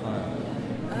drogues, enfin.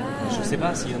 Je sais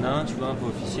pas s'il y en a un, tu vois, un peu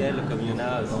officiel, comme il y en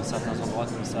a dans certains endroits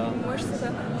comme ça. Moi je sais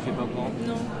pas. Tu fais pas au courant?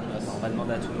 Non. Attends, on va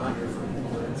demander à tout le monde.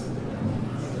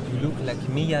 You look like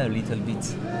Mia a little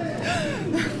bit.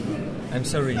 I'm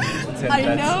sorry to tell I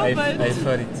that. know, but I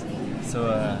thought it. So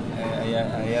I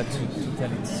had to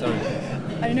tell it. Sorry.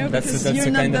 I know, because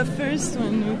you're not the first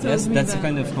one who tells me that's that. a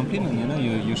kind of compliment, you know.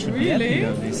 You should Really? be happy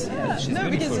of this. Yeah. She's No,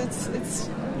 beautiful. because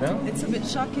No? it's a bit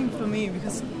shocking for me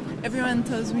because everyone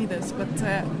tells me this, but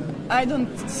I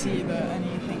don't see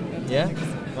anything. Yeah?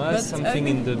 Well, But something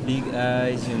in the big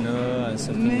eyes, you know, and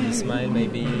something in the Maybe. smile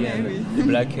maybe, and the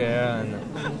black hair.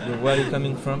 And where are you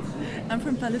coming from? I'm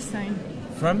from Palestine.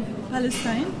 From?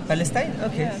 Palestine? Palestine?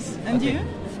 Okay. Yes. And Okay. you?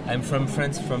 I'm from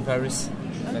France, from Paris.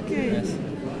 Okay. Yes.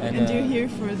 And you're here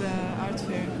for the art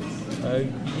fair?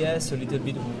 Yes, a little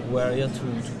bit. We're here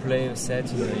to play a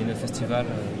set in a festival.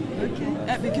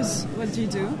 Okay. Because what do you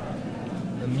do?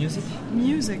 Music.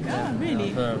 Music. Ah,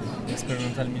 really?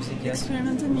 Experimental music, yes.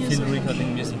 Experimental music. Field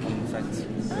recording music, in fact.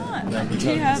 Ah, Yeah, do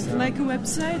you have like a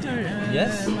website or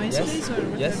Yes, MySpace yes, or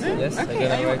whatever? yes, yes, I Okay,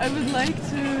 gotta write. I would like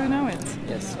to know it.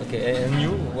 Yes. Okay. And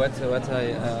you, what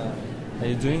are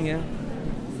you doing here?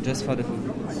 Just for the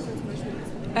food?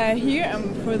 Here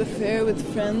I'm for the fair with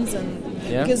friends and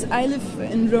Yeah? because I live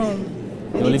in Rome.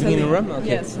 You're living in Italy. Rome?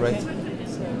 Okay, Yes. right. Okay.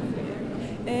 So,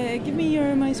 give me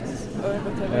your MySpace or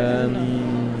whatever. I don't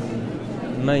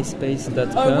know.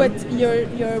 MySpace.com. Or what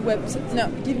your website? No,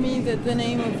 give me the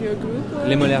name of your group. Or...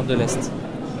 Les Molaires de l'Est.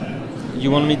 You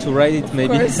want me to write it,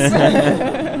 maybe? Of course.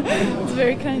 It's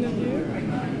very kind of you.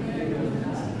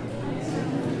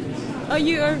 Oh,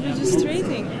 you are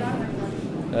registering?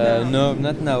 No,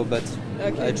 not now, but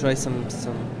Okay. I try some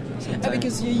time.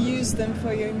 Because you use them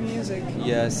for your music.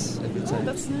 Yes, every Oh, time.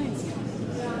 that's nice.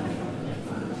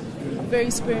 Very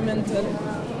experimental.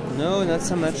 No, not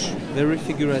so much. Very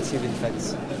figurative, in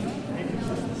fact.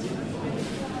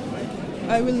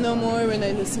 I will know more when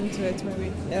I listen to it,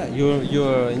 maybe. Yeah,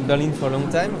 you're in Berlin for a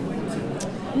long time?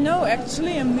 No,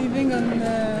 actually, I'm leaving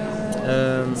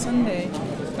on Sunday.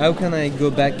 How can I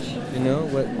go back? You know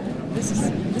what? This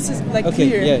is like Okay,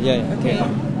 here. yeah. Okay.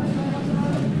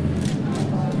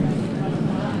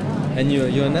 And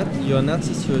you're an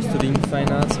artist. You're studying fine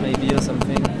arts, maybe, or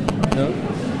something. No.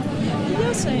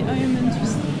 Yes, I am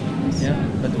interested. Yeah.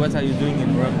 But what are you doing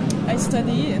in Rome? I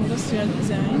study industrial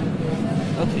design.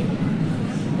 Okay.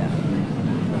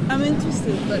 I'm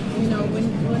interested, but you know,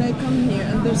 when I come here,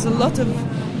 and there's a lot of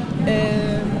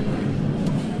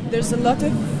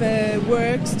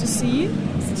works to see.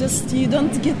 It's just you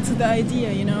don't get to the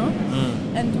idea, you know.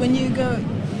 And when you go,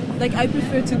 like I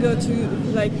prefer to go to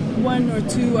like one or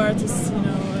two artists, you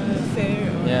know,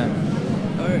 fair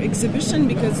or exhibition,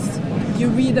 because you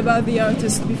read about the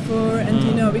artist before, and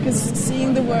you know, because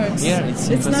seeing the works,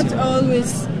 it's not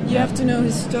always. You have to know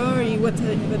his story, what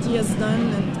he has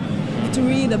done, and to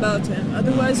read about him.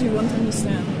 Otherwise, you won't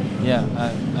understand. Yeah,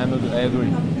 I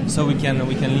agree. So we can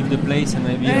leave the place and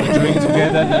maybe drink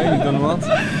together. No, you don't want?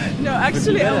 No,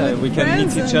 actually, we can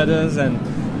meet each other and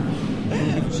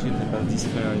give a shit about this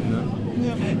fair, you know.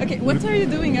 Yeah. Okay, what are you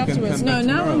doing afterwards? No,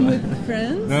 now I'm with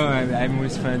friends. No, I'm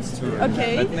with friends too.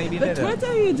 Okay, but maybe later. What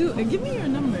are you doing? Give me your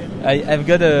number. I've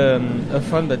got a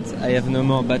phone, but I have no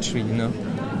more battery, you know.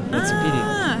 That's a pity.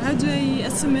 How do I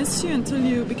SMS you and tell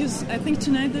you? Because I think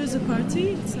tonight there's a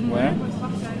party somewhere.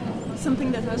 Where?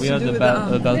 Something that has we to heard do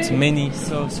about with many,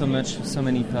 so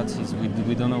many parties.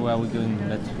 We don't know where we're going,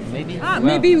 but maybe.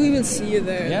 Maybe we will see you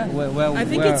there. Yeah, where? I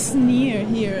think it's near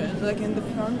here, like in the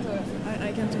front.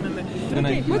 I can't remember.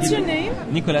 Okay, what's your name?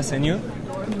 Nicolas, and you?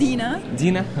 Dina.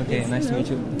 Dina. Okay, nice to meet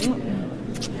you.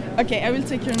 Okay, I will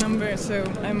take your number. So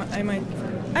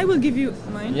I will give you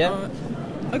mine. Yeah.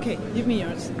 Okay, give me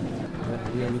yours.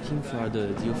 We are looking for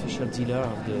the official dealer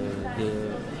of the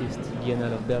 5th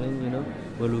Biennale of Berlin, you know.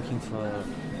 We're looking for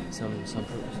some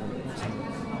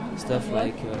stuff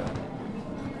like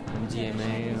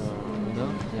MDMA, you know.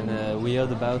 And we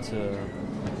heard about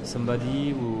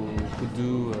somebody who could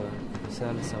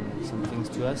sell some things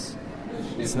to us.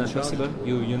 It's not possible.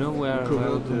 You know where we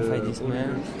can find this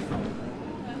man?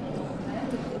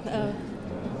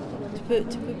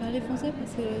 Tu peux parler français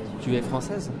parce que... Tu es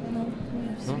française? Non,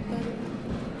 je suis pas...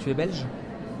 Tu es belge?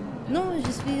 Non,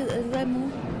 je suis allemand.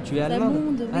 Tu es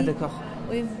allemande? Oui. Ah d'accord.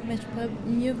 Oui, mais je parle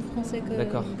mieux français que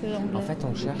l'anglais. En fait,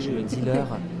 on cherche le dealer.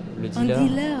 Un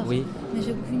dealer? Oui. Mais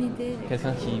j'ai aucune idée.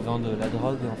 Quelqu'un qui vend de la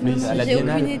drogue. En fait, à la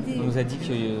biennale, on nous a dit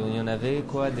qu'il y en avait,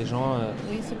 des gens...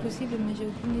 Oui, c'est possible, mais j'ai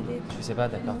aucune idée. Je sais pas,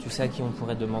 d'accord. Tu sais à qui on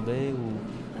pourrait demander ou...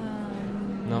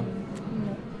 Non.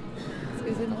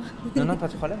 Excusez-moi. Non, pas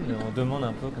de problème. On demande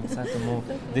un peu comme ça,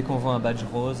 dès qu'on voit un badge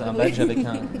rose, un badge avec un...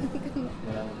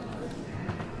 Voilà.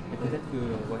 Et peut-être que...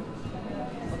 Ouais.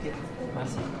 Ok,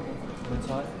 merci. Bonne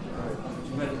soirée.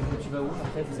 Tu vas où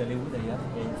après? Vous allez où d'ailleurs?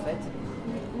 Il y a une fête?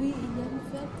 Oui, il y a une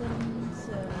fête.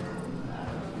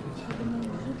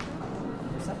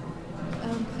 Ça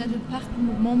près du parc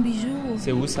Montbijou.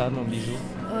 C'est où ça, Montbijou?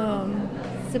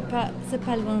 C'est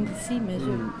pas loin d'ici, mais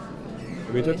je...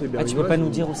 Mais toi, t'es berlinoise? Tu peux pas nous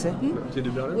dire où c'est? T'es de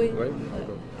Berlin? Oui. Ouais.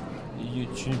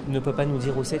 Tu ne peux pas nous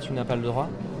dire où c'est, tu n'as pas le droit?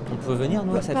 On peut venir,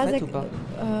 nous, à cette fête ou pas?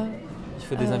 Tu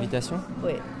fais des invitations?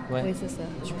 Oui, c'est ça.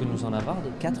 Tu peux nous en avoir de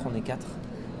 4, on est 4.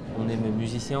 On est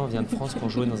musiciens, on vient de France pour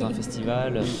jouer dans un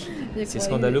festival. C'est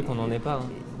scandaleux qu'on n'en ait pas. Hein.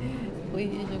 Oui,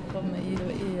 je crois, mais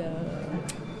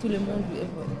tout le monde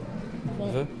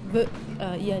veut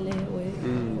y aller, oui.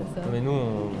 C'est ça. Mais nous,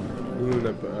 on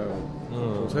n'a pas...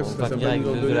 on va venir avec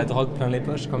de la drogue plein les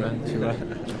poches quand même, tu vois.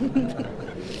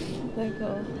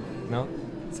 D'accord. Non?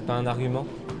 C'est pas un argument?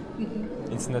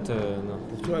 It's not... non.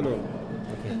 Pour toi, non.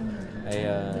 Ok. Et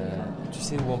tu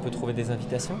sais où on peut trouver des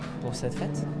invitations pour cette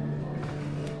fête?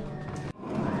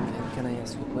 Can I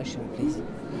ask you a question, please?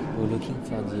 We're looking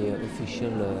for the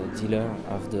official dealer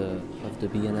of the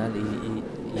biennale.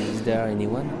 Is there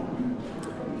anyone?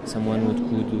 Someone who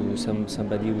could,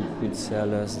 somebody who could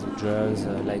sell us drugs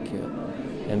like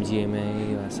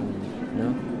MDMA or something?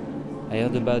 No? I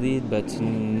heard about it, but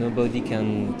nobody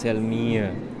can tell me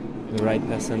the right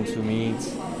person to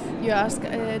meet. You ask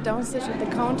downstairs at the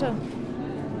counter.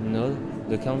 No,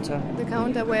 the counter. The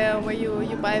counter where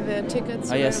you buy the tickets.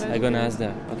 Ah yes, I'm gonna ask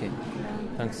there. Okay,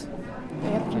 thanks. I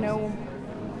have to know.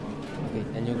 Okay,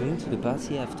 and you're going to the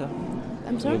party after?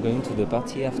 I'm sorry? You're going to the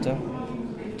party after?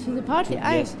 To the party?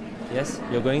 Yes,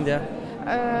 you're going there?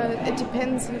 It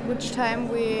depends which time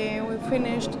we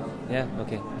finished. Yeah,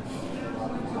 okay.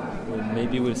 Well,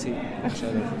 maybe we'll see each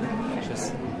other.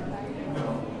 Just...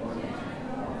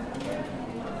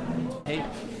 Hey.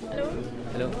 Hello.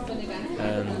 Hello.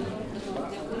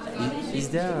 Is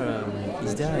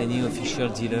there any official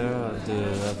dealer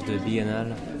of the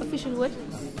biennale? Official what?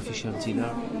 Official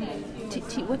dealer.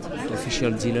 What?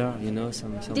 Official dealer, you know,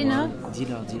 someone. Dealer.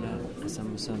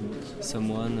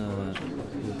 Someone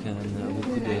who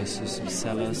could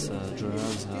sell us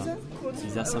drugs.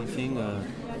 Is there something?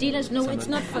 Dealers? No, it's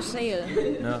not for sale.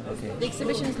 No, okay. The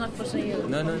exhibition is not for sale.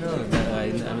 No.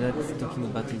 I'm not talking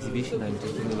about exhibition. I'm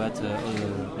talking about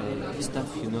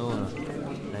stuff, you know,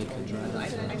 like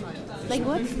drugs. Like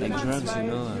what? Like drugs, you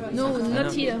know. No,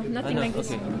 not here. Nothing like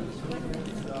this. Okay.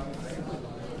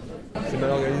 C'est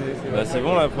mal organisé. Bah c'est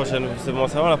bon, c'est bon à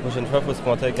savoir, la prochaine fois il faut se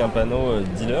pointer avec un panneau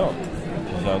dealer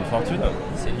pour faire une fortune.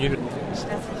 C'est nul.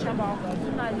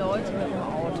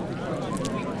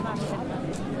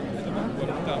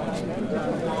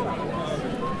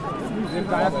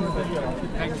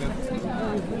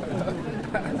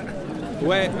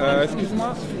 Ouais,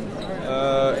 excuse-moi.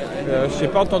 J'ai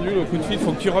pas entendu le coup de fil,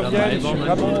 faut que tu reviennes. Je suis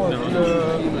vraiment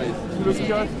sous le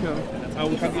kiosque. Ah,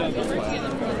 oui.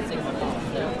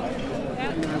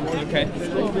 Okay.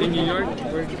 In New York.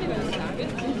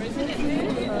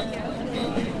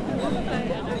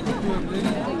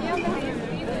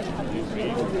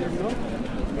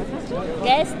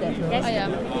 Gäste. Ah ja.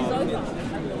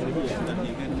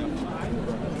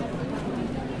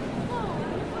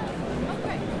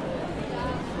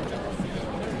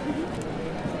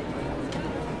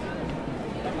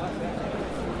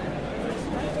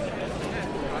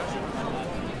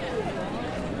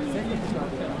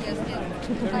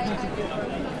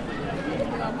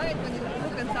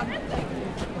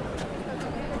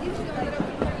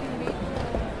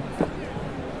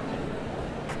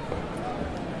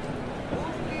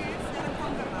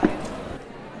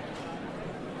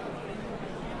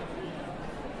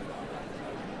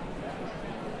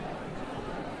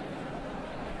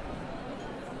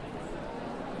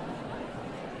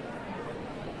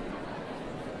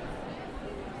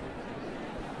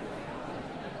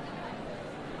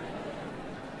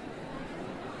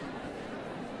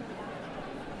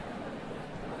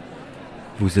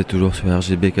 Vous êtes toujours sur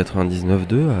RGB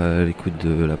 99.2 à l'écoute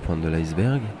de la pointe de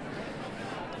l'iceberg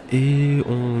et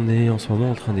on est en ce moment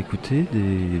en train d'écouter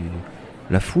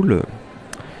la foule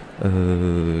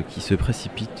qui se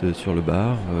précipite sur le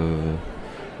bar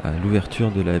à l'ouverture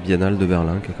de la biennale de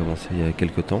Berlin qui a commencé il y a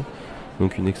quelques temps.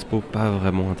 Donc une expo pas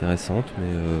vraiment intéressante,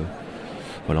 mais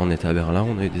voilà, on était à Berlin,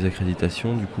 on a eu des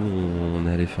accréditations, du coup on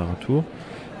est allé faire un tour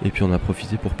et puis on a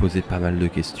profité pour poser pas mal de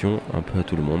questions un peu à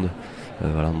tout le monde.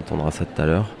 Voilà, on entendra ça tout à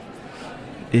l'heure.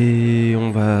 Et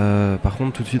on va par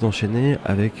contre tout de suite enchaîner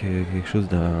avec quelque chose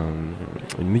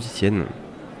d'une musicienne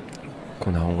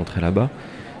qu'on a rencontrée là-bas,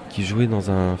 qui jouait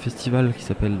dans un festival qui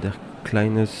s'appelle der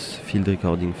Kleines Field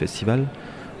Recording Festival,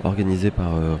 organisé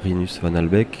par Rinus van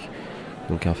Albeck.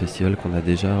 Donc un festival on a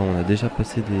déjà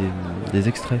passé des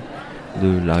extraits de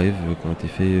live qui ont été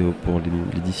faits pour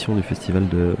l'édition du festival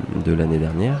de l'année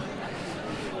dernière.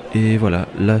 Et voilà,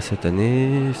 là cette année,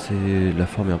 la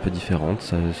forme est un peu différente,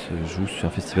 ça se joue sur un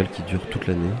festival qui dure toute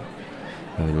l'année,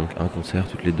 donc un concert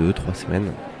toutes les 2-3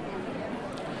 semaines.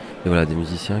 Et voilà, des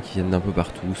musiciens qui viennent d'un peu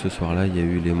partout. Ce soir-là, il y a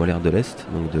eu les Molaires de l'Est,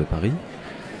 donc de Paris.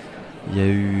 Il y a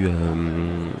eu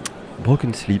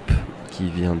Broken Sleep, qui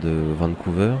vient de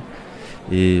Vancouver.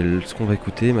 Et ce qu'on va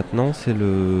écouter maintenant, c'est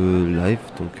le live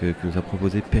que nous a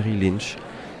proposé Perri Lynch,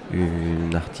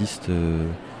 une artiste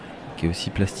qui est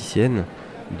aussi plasticienne,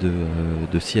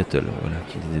 de Seattle, voilà,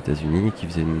 qui est des États-Unis, qui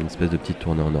faisait une espèce de petite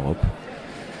tournée en Europe.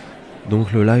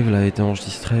 Donc le live là, a été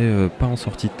enregistré pas en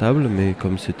sortie de table, mais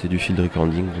comme c'était du field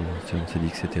recording, on s'est dit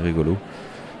que c'était rigolo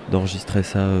d'enregistrer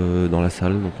ça dans la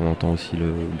salle. Donc on entend aussi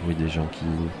le bruit des gens qui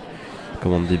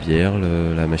commandent des bières,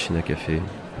 la machine à café.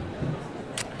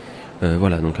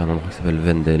 Voilà, donc un endroit qui s'appelle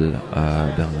Wendel à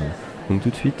Berlin. Donc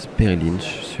tout de suite, Perri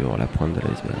Lynch sur la pointe de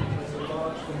l'iceberg.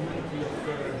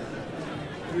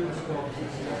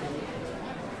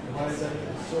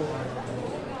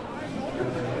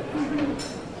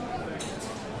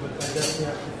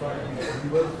 We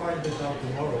will find it out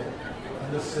tomorrow. And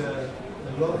there's a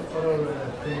lot of other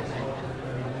things about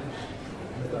Perri Lynch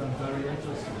that I'm very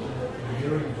interested in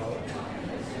hearing about.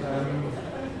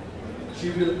 She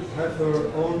will have her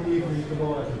own evening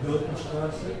tomorrow at the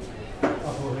Wilkenstraße,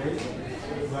 avril,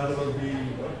 where there will be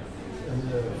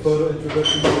a further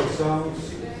introduction to our sounds,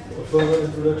 a further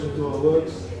introduction to our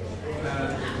works,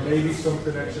 and maybe some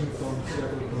connection from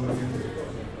Seattle community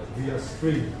via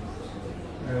stream.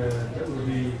 That will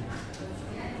be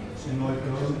in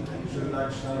Neukölln,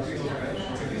 Schönleinstraße.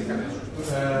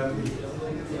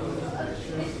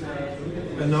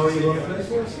 And now you want to play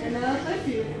for us? Thank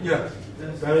you. Yeah,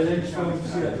 Perri Lynch from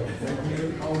Seattle. Thank you.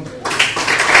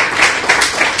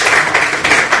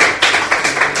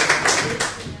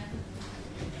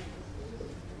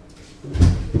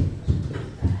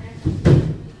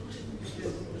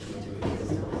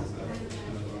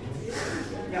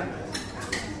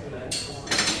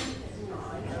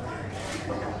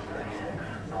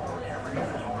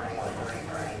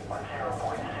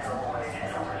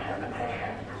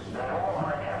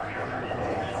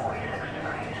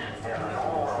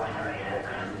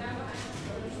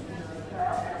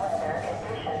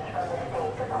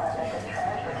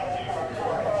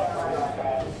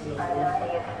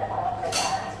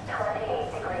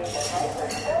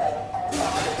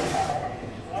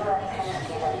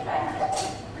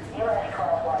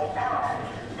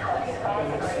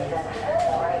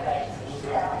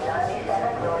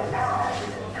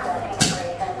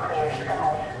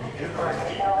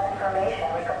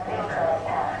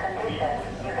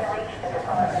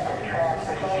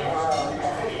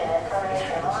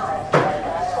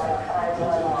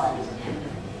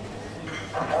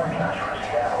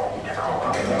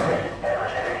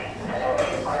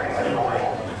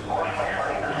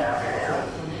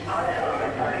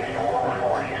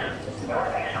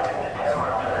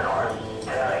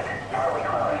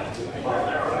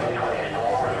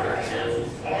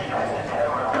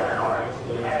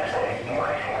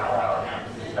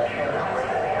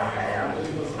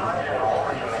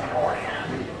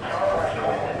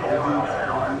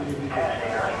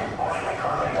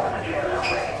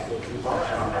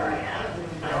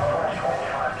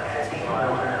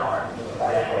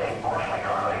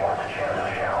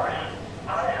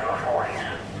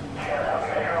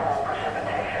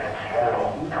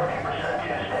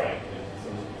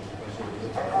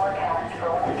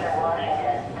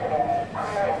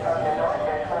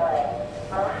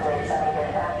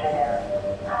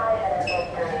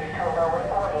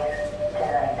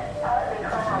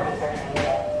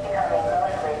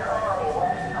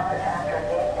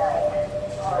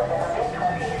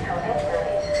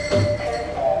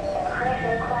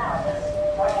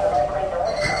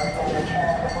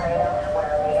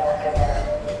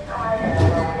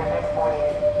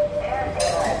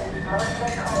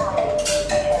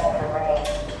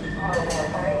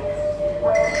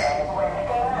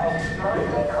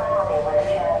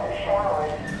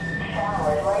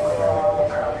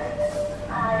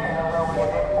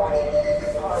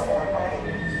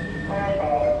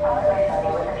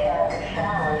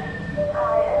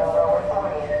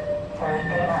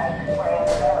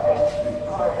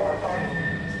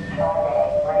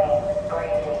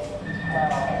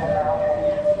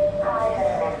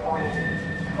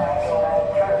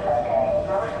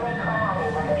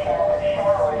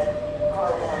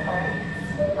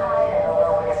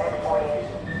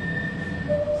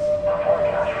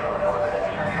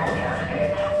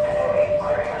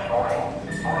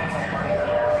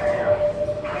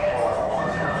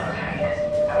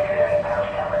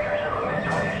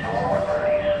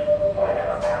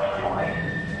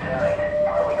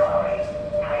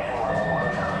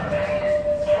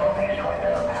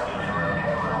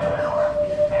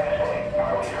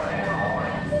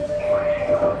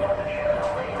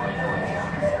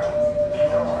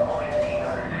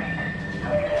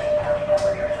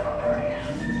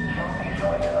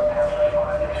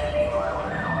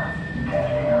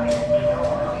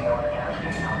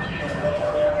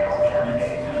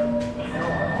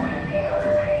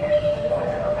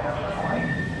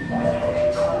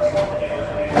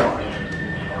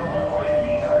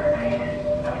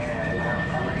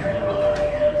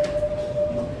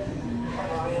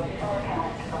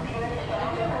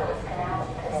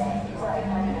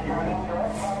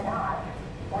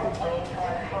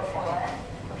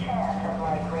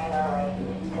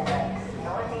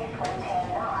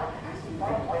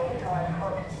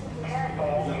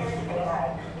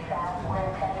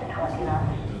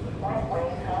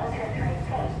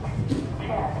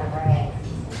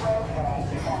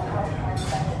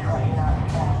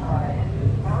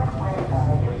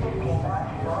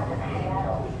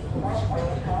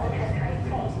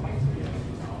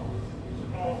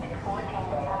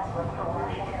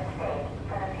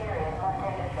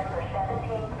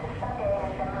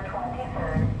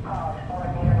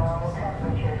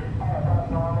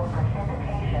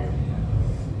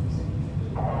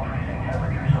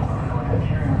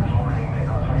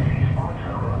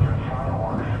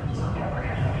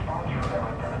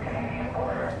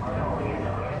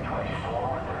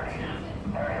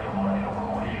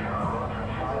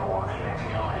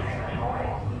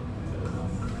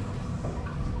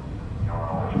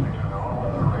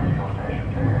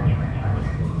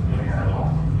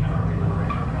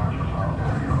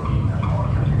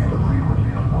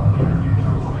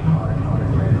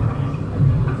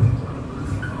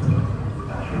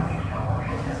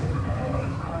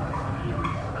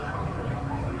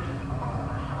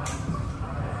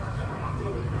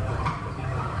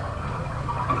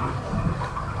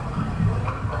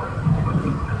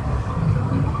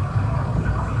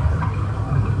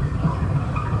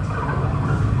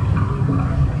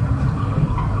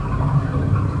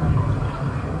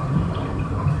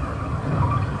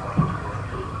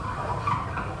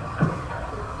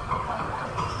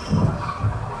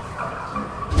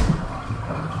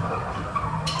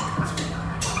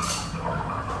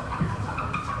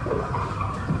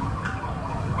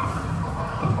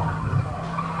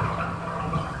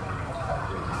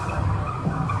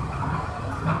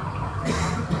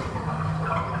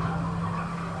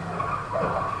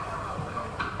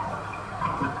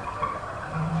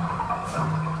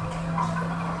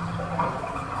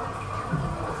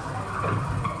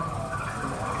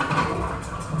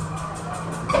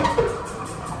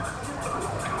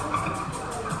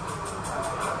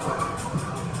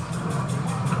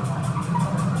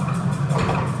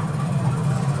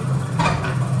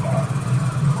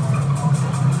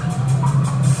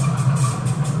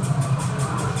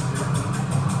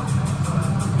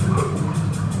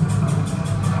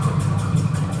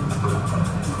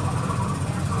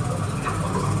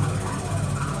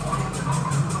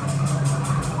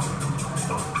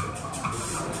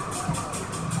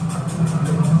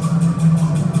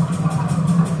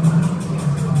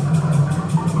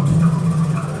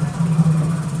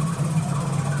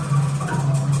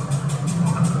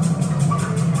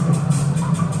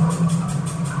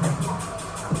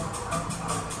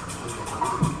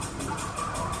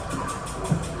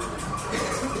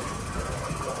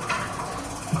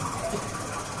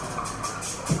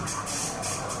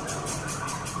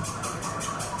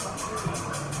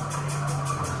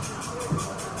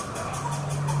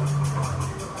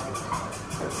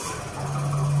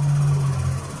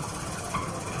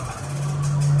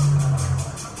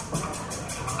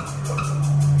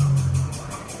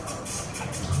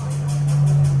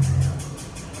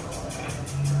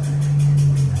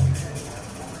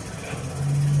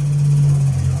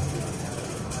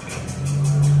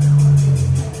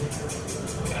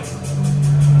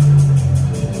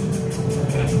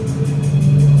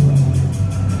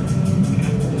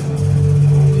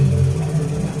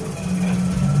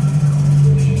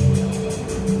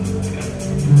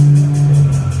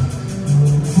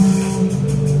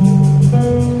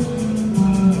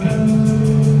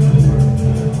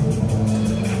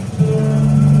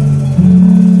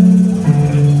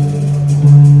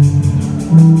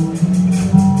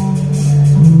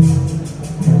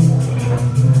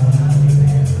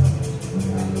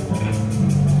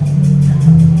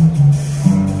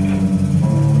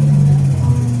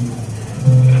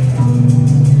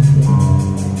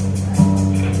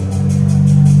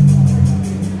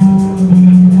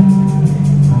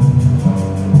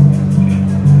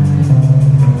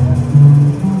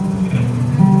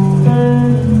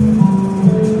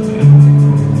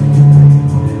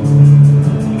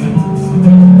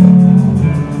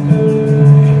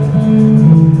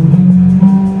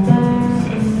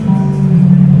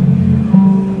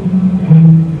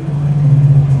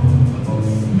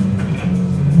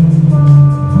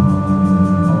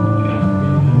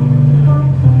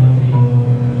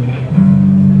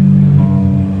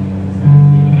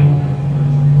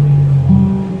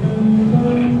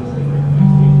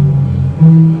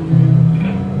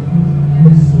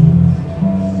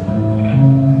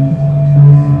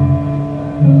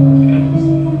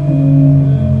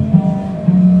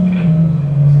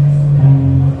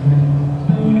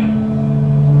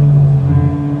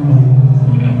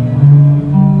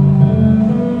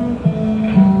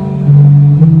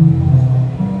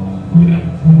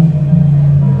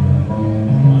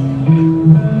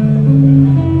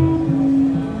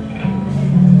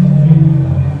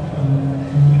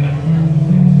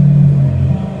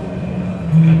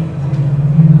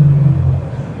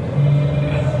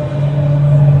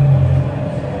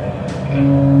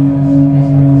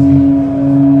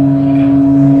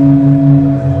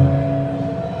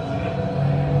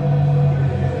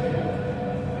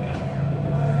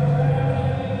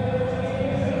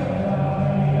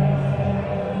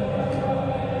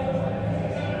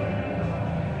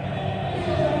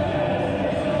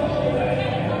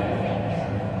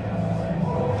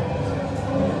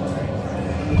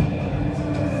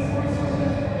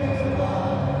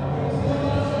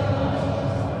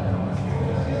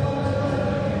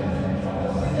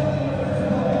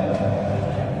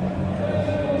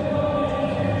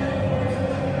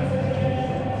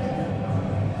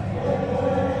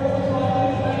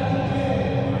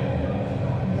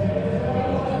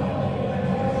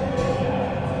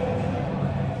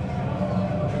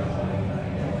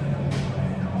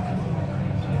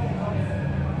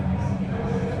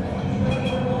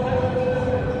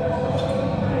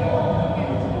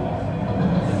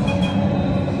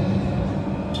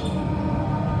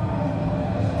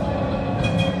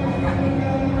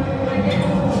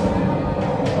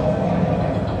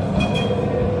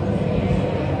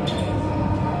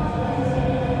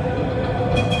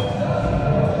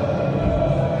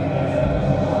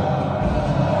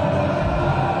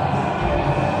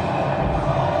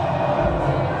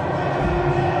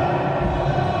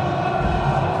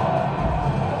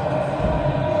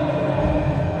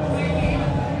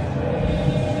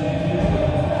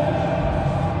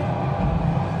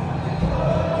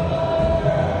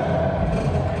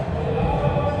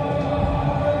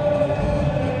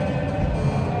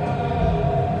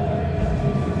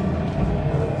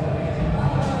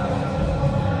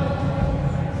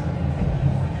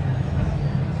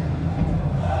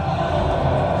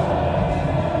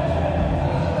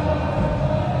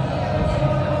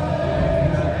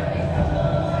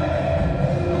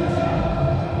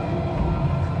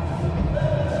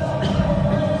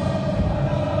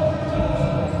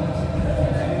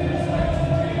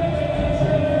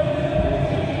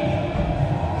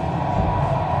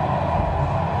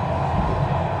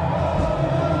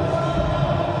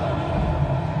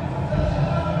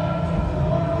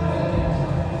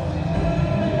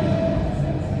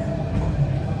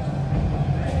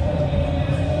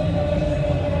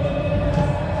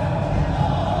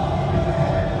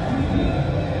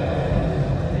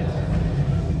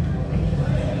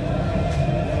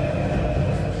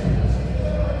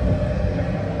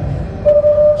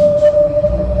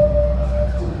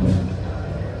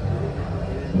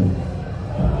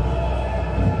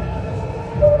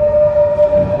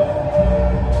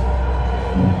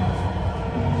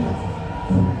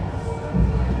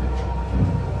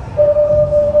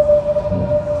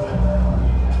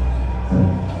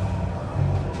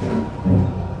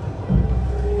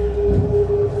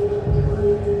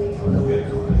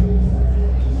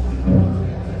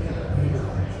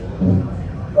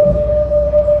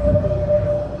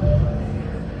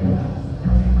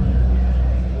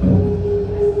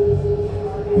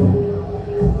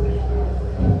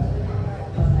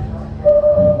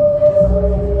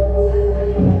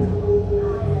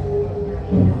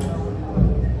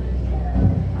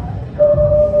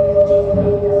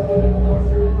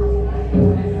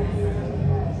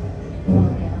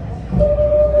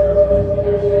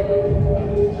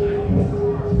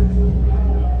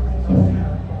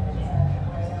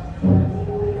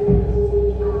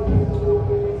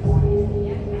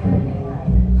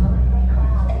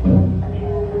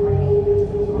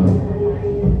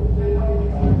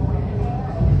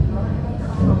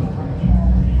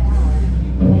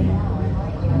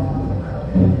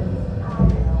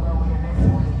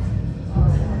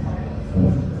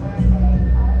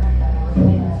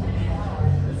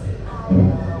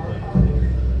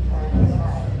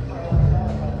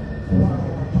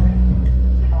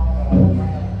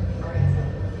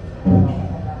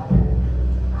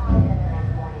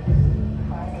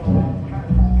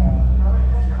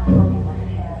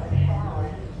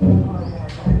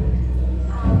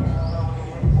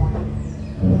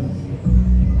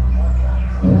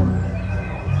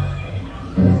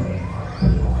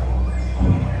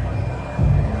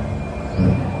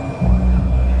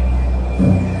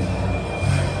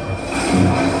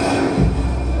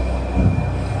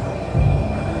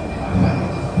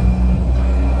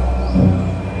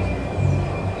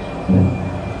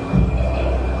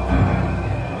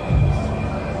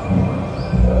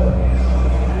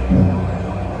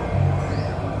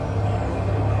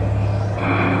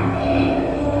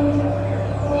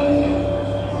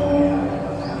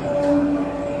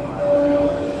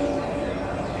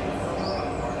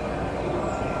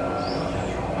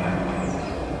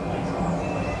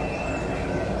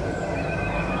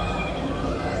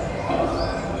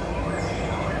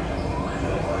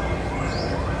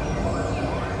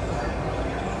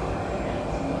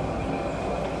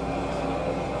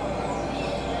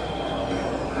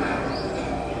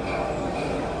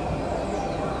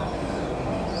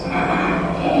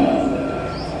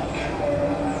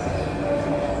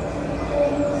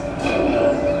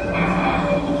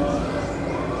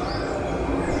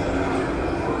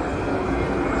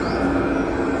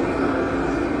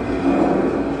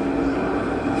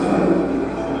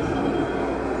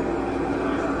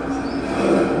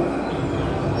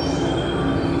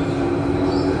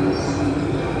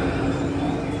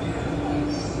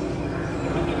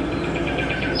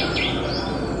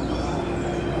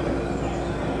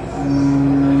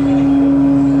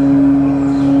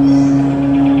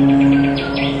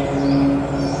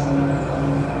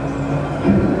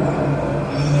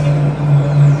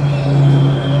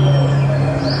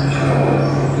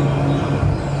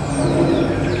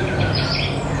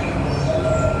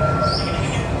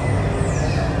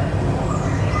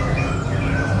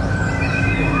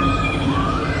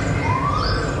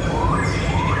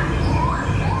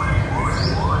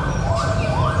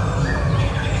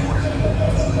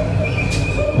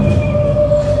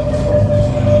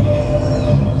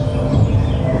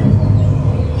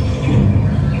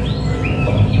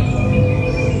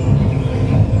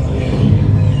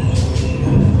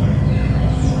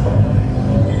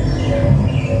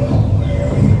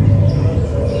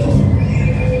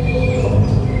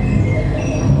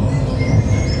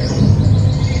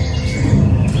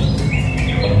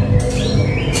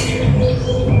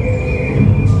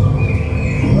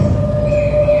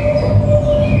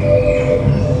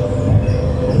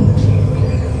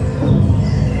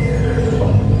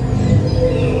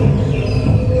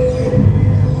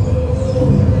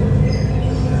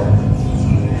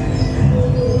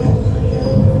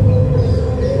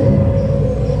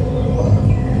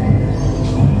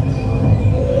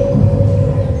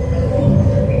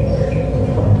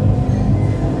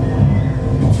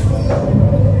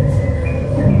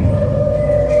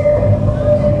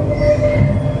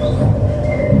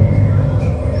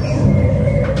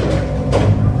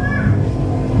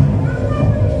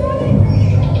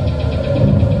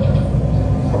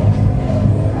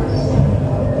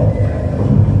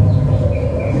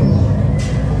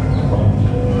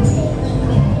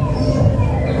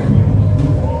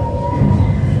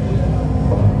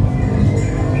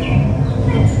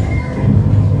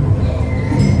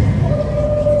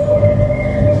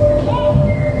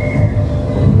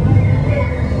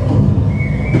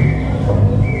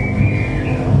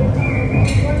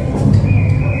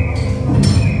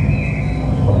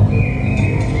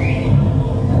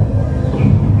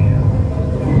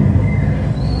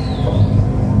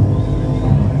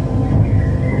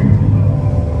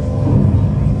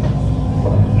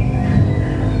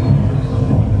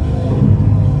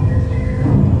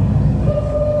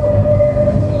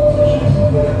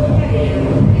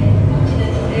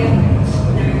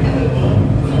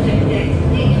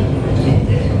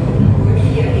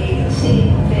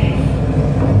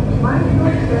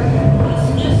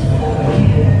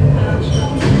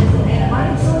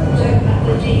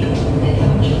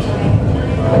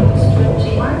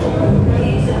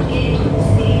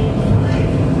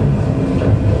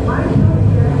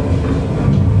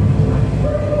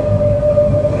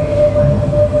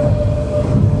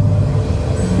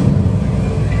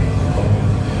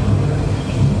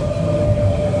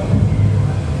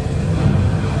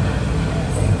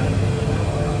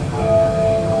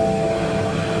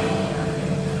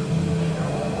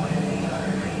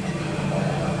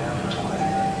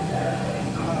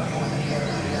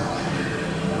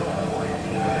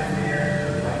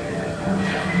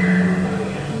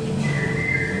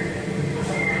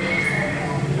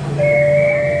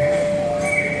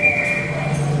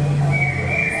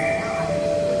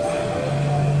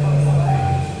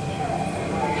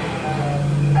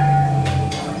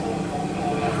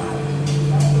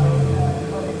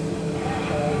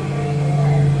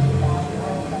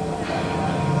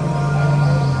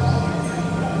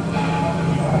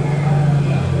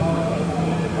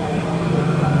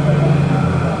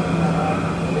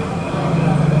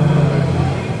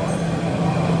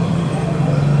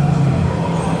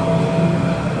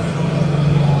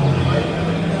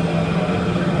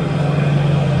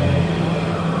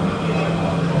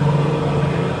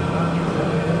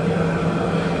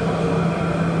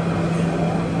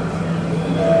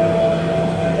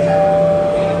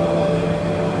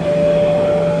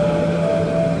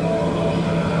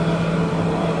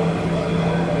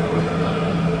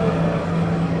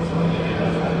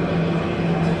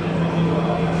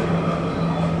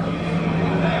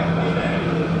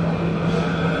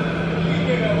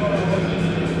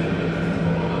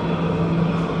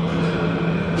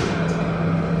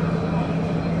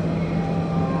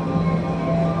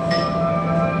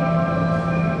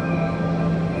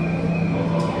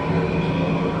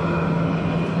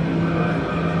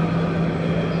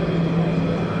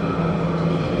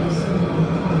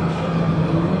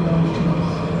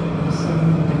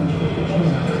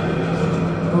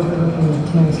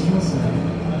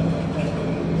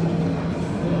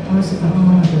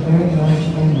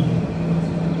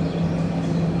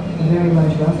 very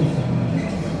large wealthy family.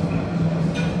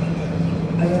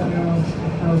 I don't know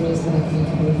how it is that I came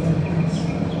to be a therapist.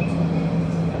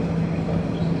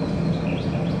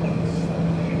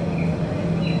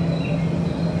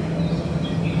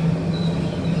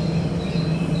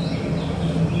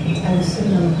 I was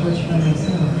sitting on the porch by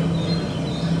myself,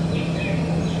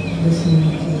 listening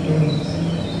to the birds.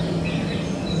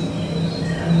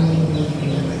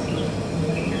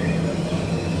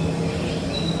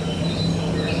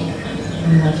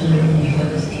 And watching the moon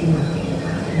harvest tea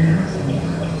and listening.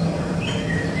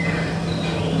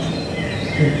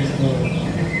 It was gold.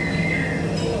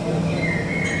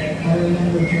 I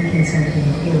remember drinking something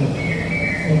cold.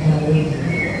 They had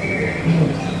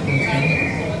milk.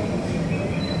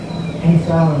 And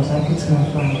flowers. I could smell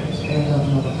flowers, but I don't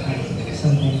know what kind.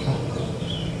 Something tropical.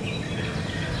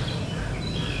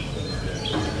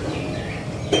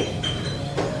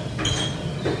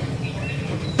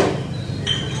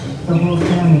 The whole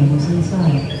family was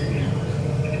inside.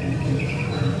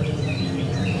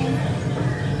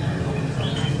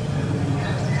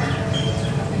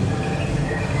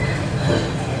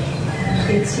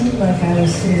 It seemed like I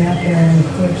was sitting out there on the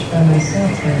porch by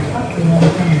myself for an awfully long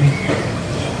time.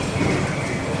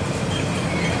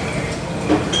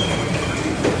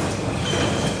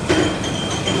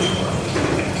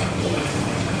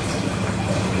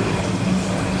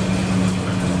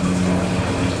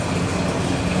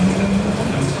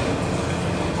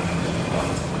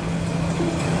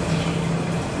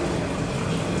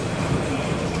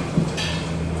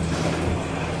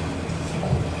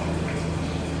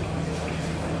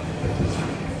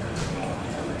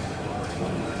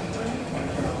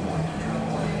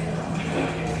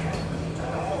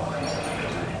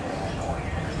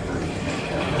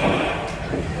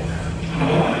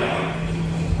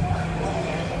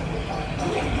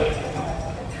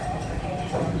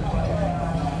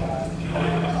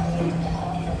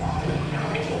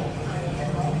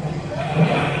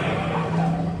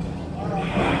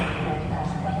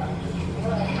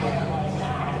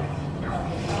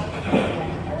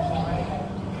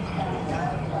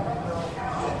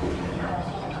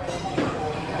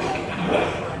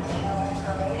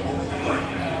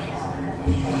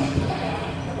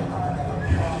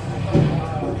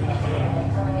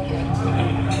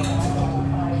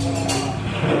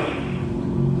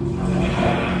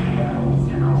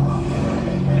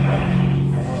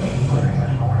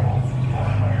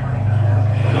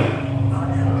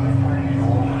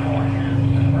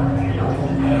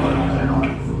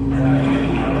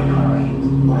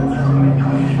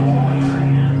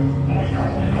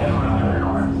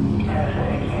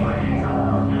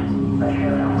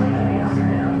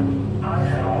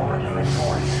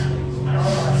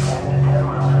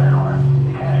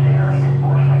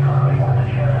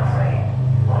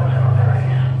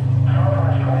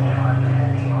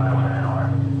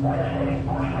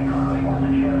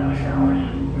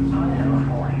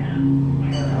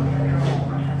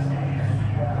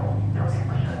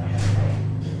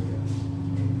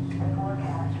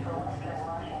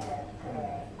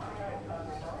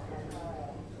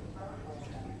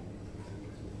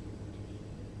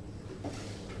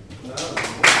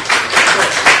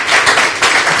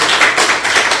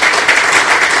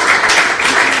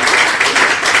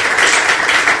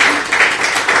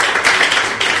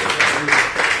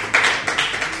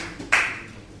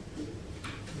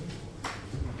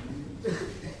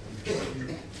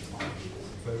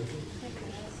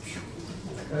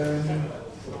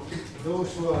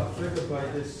 Those who are triggered by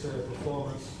this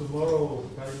performance, tomorrow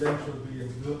Perri Lynch will be in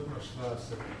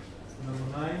Wörthnerstraße, number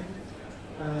 9,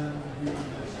 and we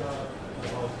will start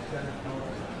about 10 o'clock.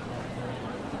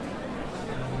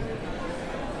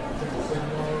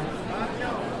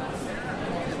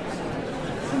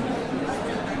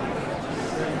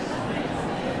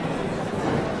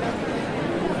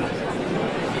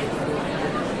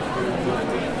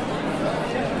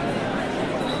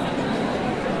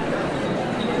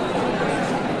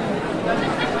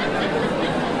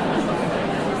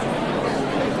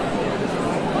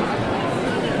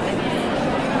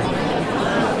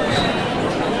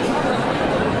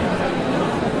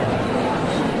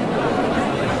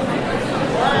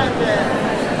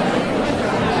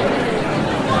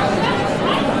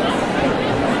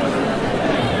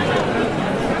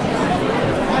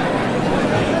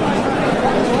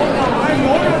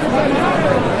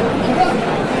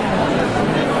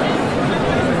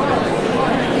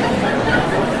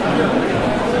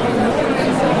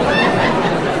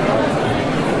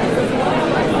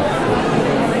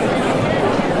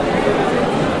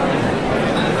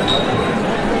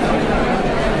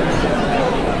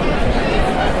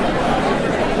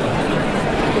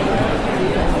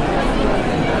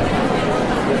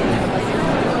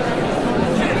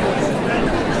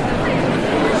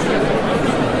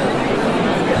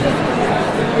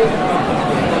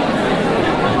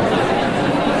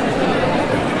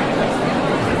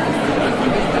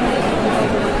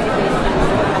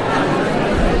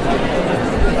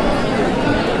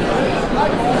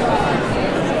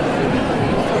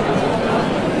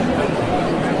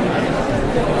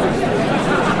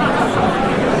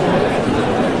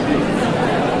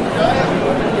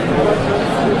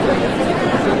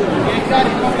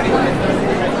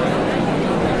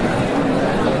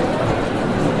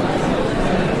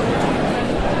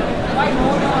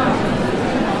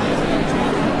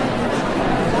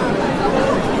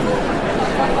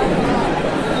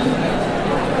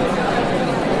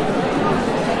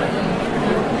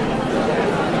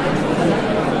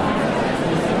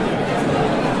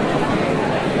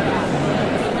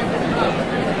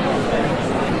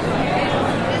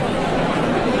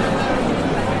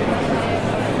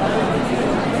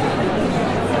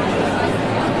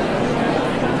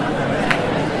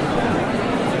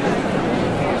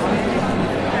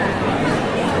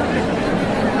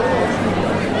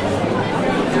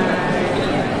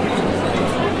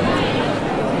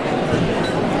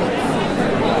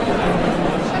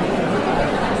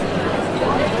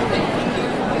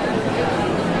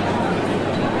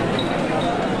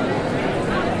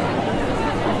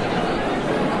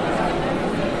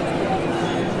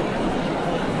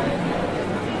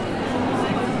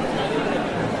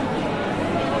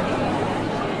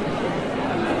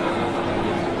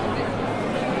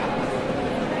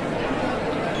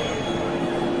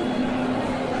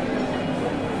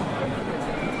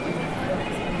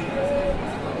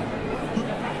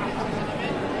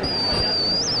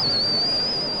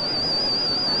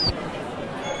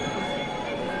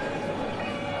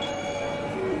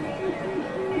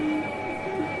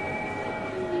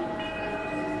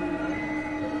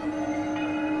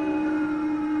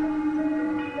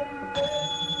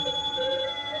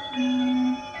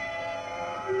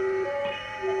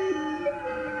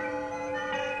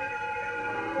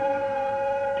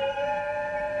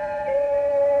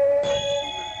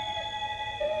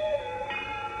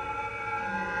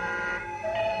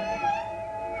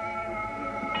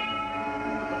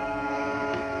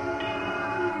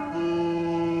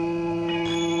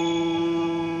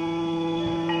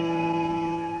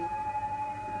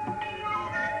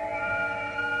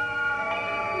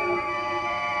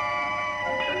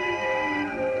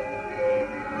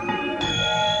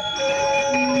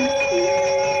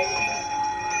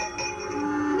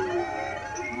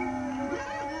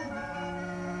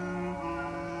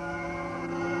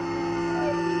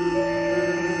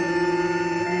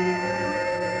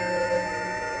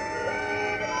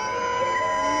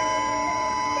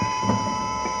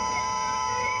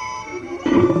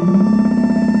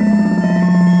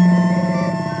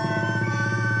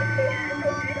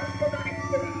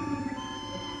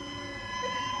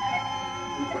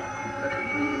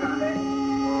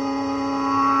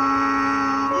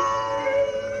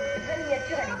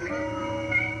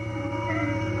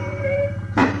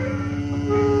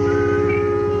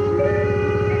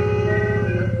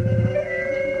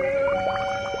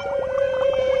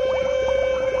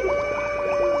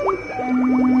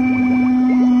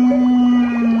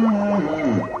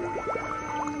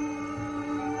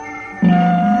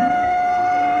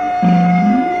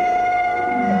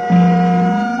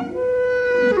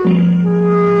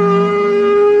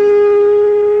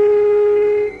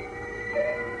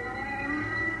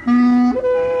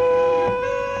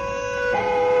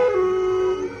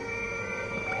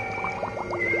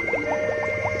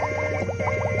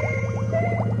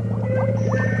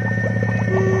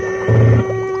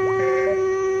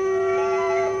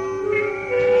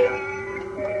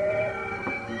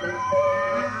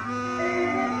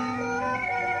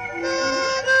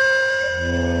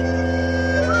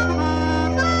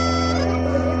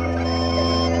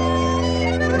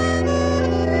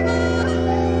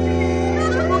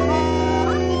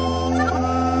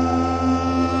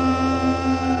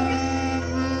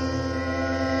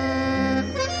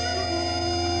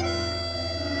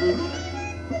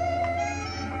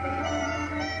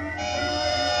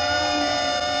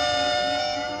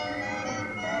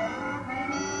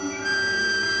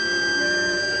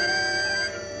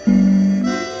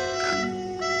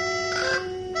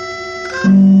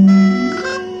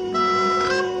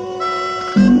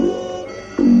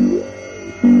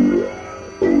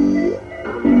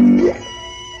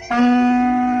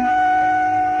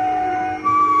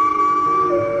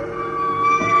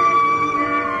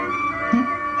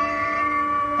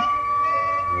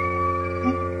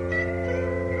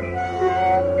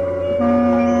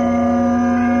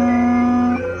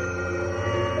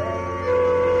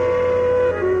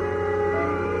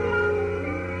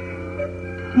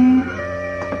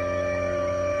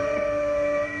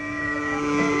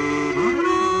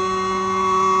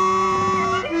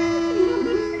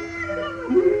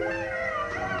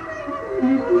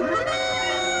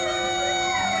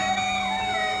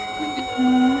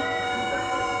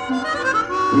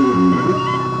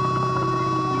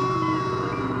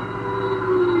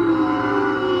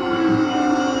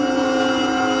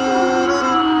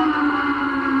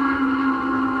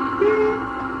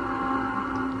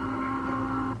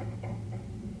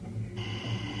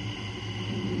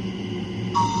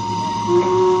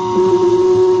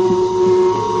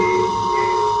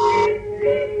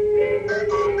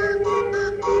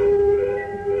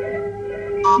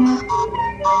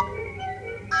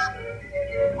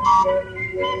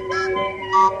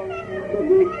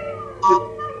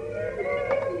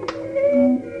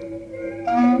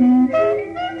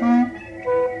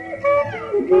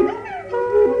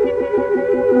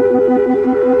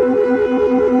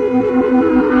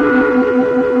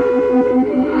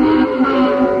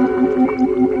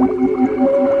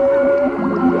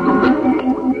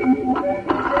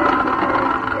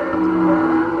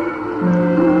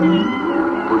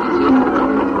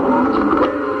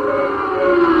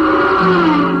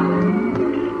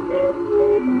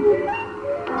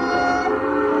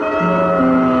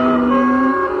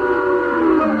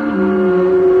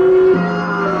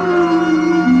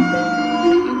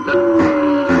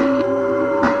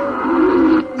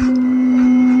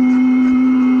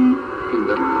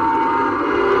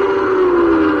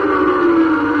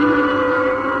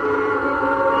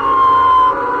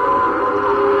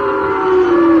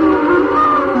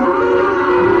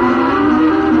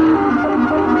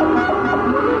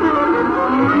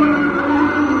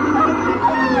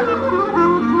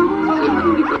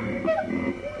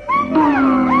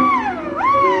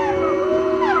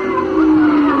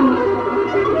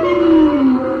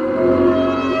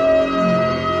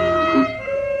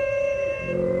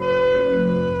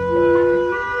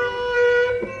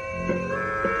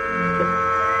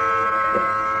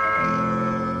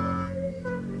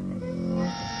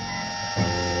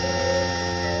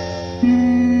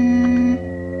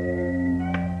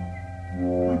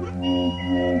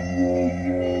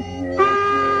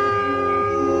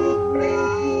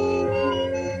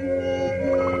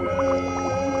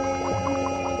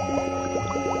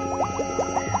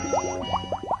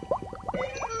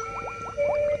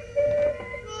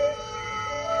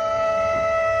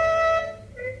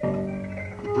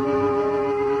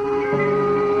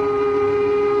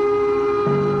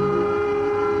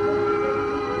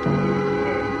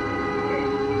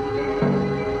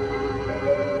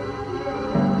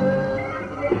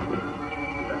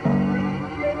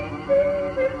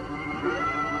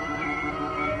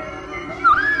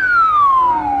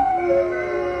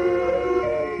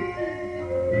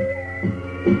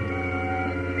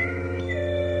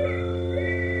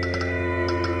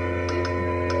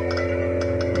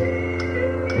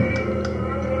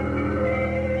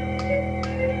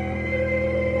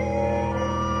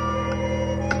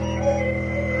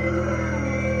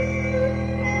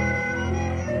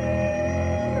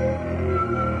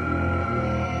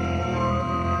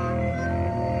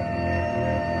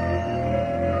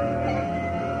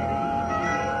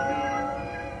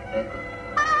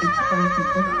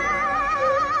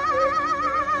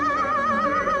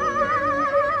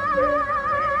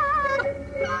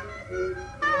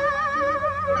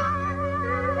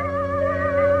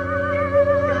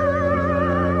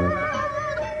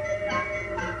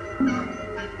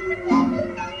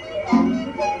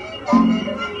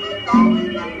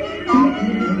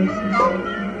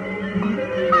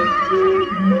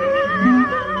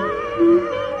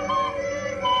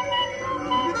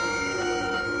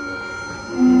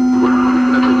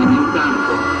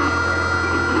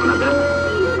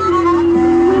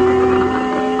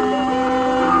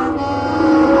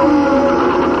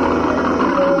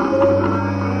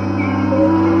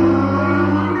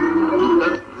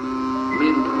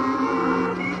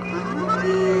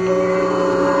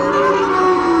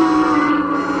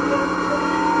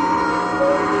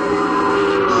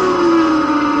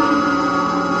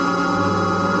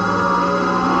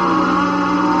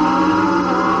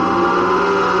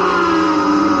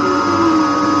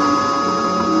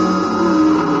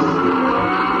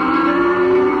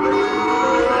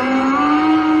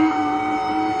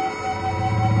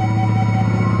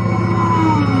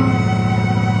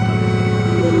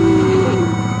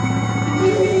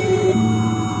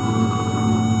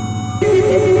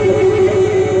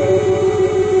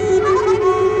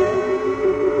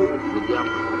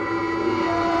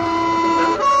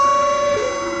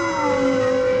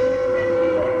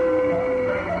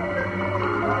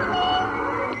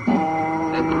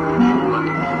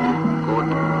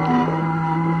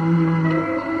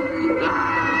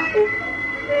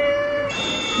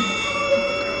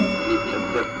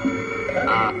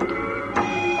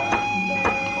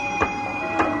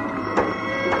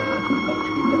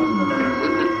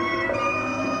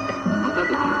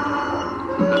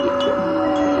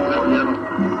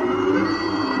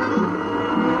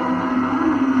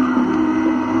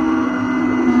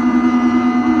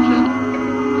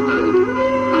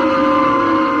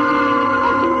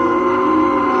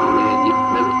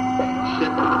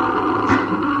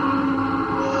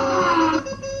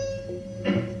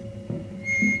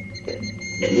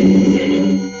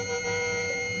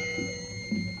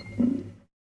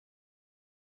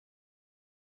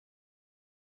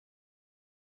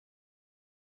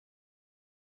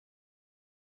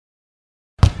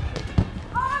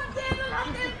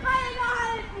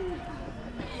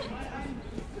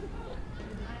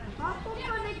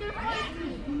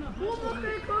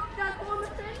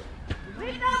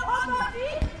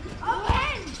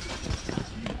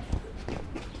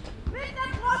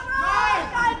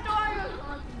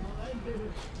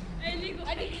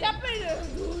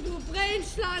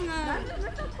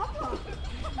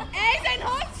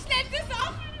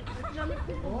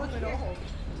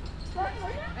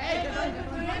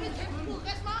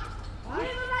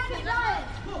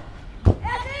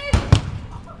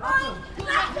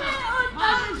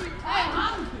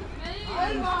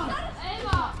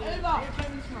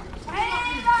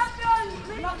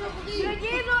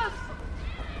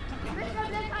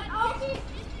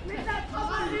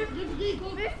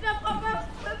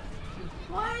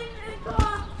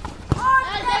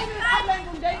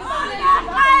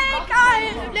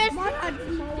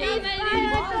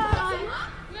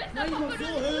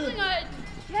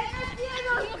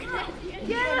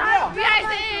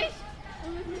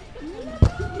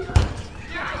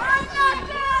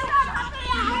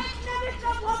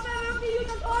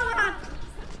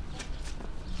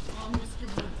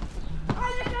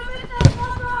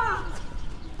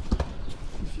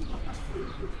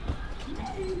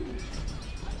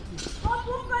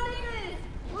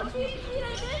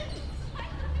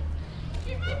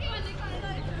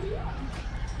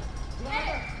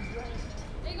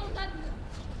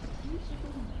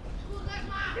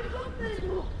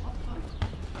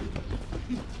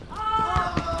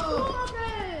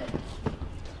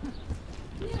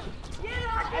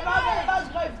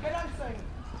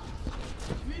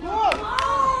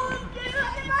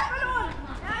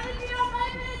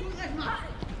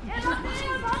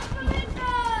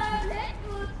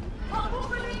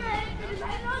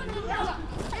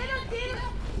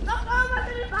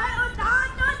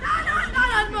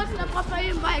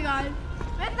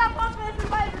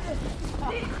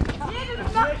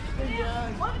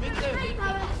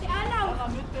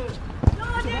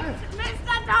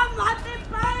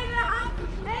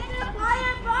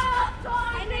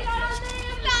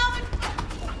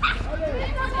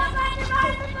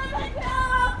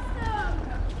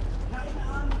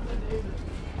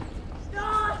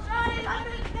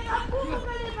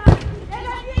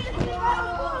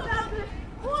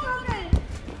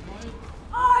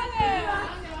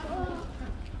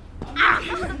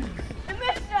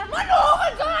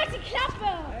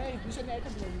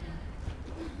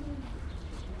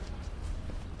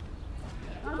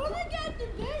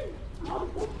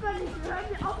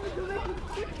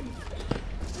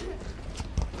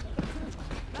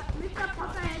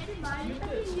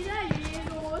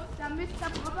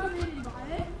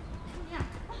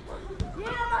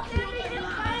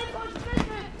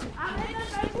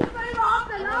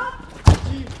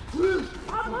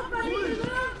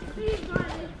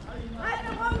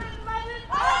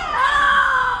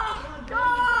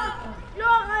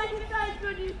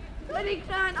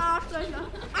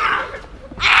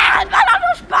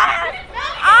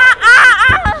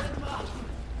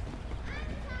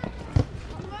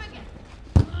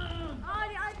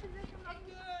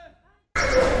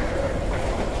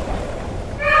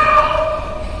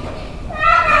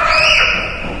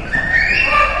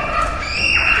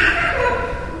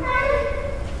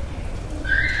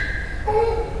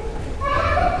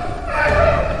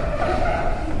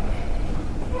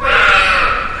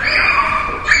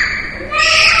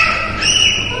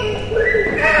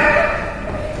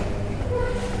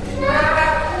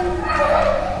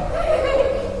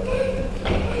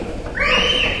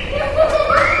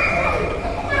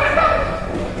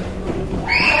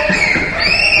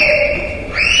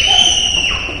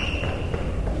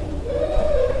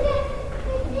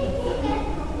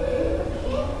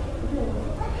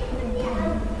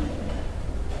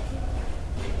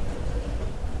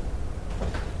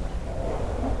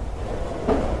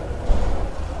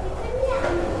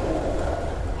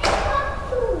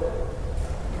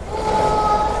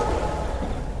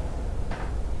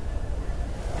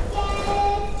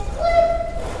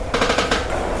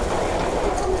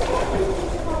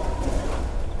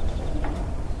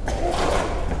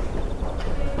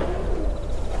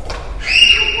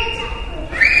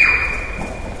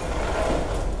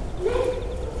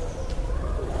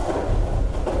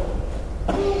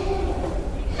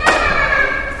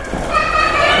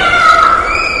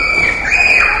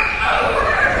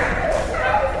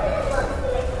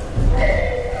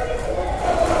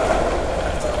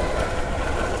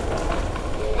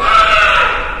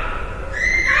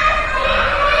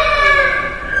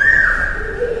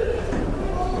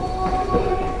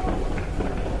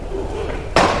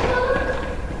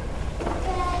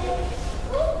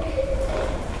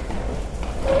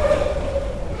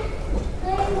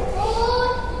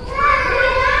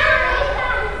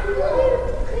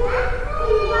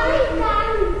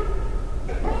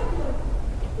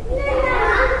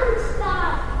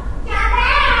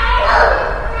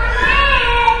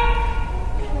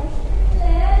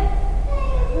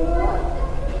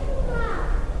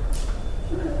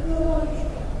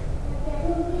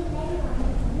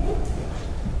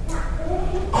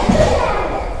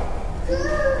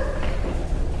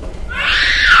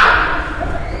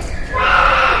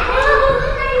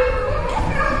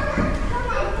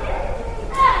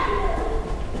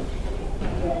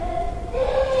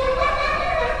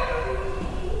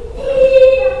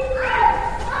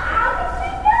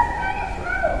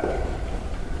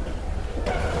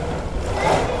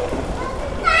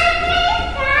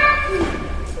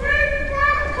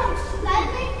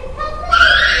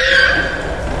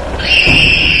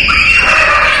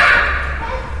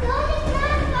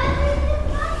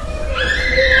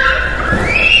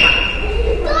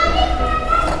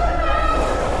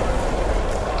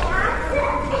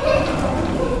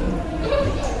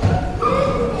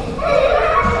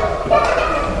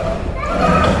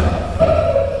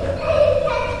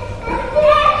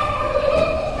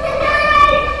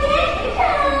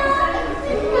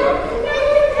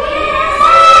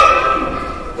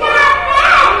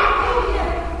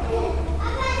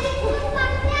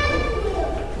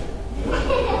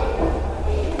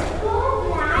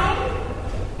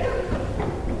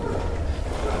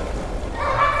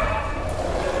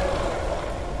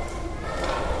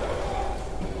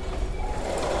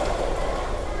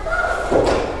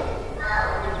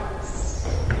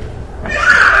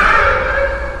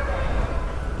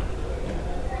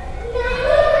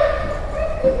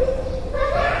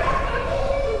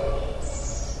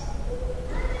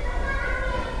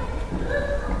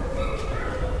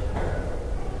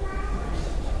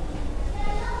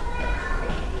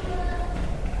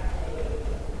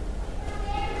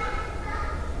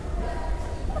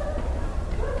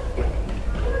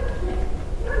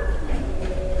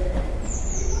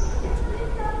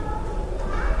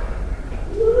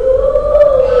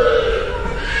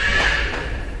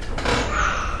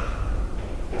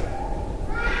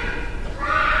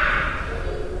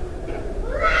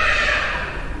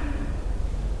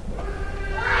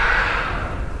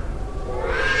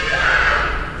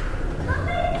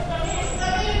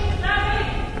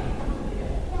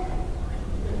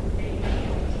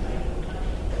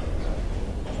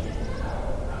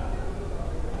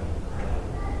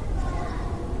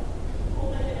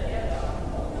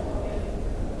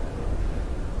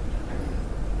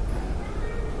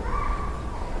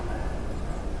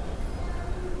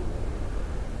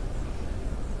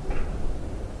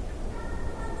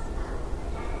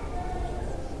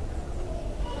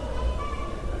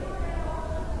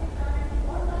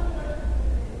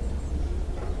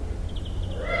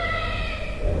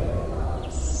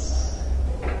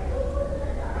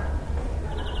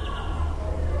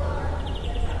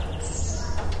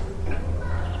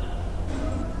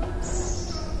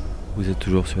 Vous êtes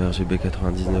toujours sur RGB 99.2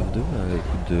 à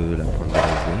l'écoute de la pointe de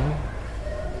l'iceberg.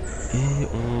 Et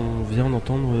on vient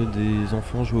d'entendre des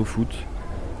enfants jouer au foot,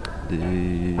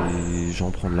 des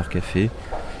gens prendre leur café,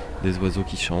 des oiseaux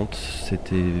qui chantent.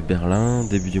 C'était Berlin,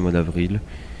 début du mois d'avril.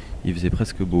 Il faisait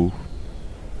presque beau.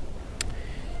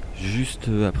 Juste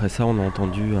après ça, on a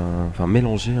entendu,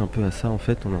 mélangé un peu à ça en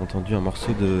fait, on a entendu un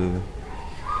morceau de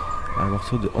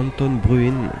Anton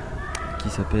Bruin qui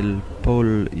s'appelle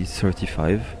Paul is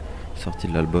 35, sorti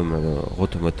de l'album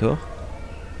Rotomotor.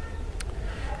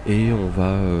 Et on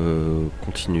va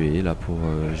continuer là pour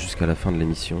jusqu'à la fin de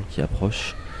l'émission qui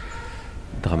approche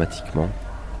dramatiquement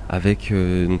avec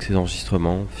donc ces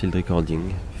enregistrements, field recording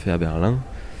fait à Berlin,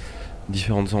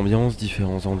 différentes ambiances,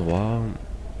 différents endroits.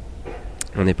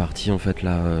 On est parti en fait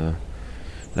là,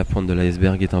 la pointe de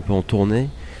l'iceberg est un peu en tournée.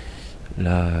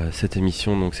 Là, cette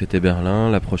émission donc c'était Berlin,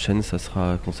 la prochaine ça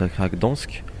sera consacré à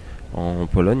Gdansk en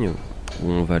Pologne où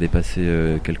on va aller passer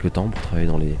quelques temps pour travailler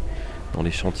dans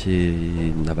les chantiers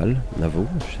navaux,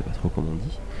 je sais pas trop comment on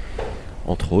dit,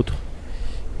 entre autres.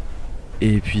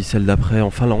 Et puis celle d'après en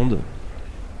Finlande,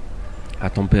 à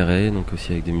Tampere, donc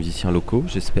aussi avec des musiciens locaux,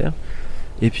 j'espère.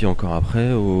 Et puis encore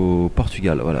après au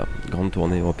Portugal, voilà, grande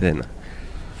tournée européenne.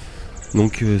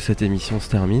 Donc cette émission se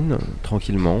termine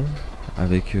tranquillement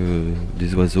avec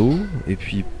des oiseaux et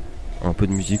puis un peu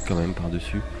de musique quand même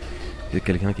par-dessus. Il y a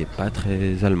quelqu'un qui est pas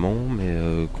très allemand mais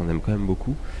qu'on aime quand même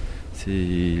beaucoup. C'est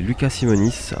Luca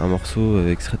Simonis, un morceau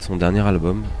extrait de son dernier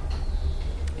album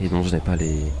et dont je n'ai pas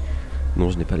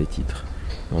les titres.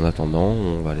 En attendant,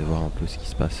 on va aller voir un peu ce qui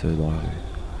se passe dans la rue.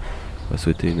 On va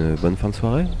souhaiter une bonne fin de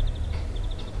soirée.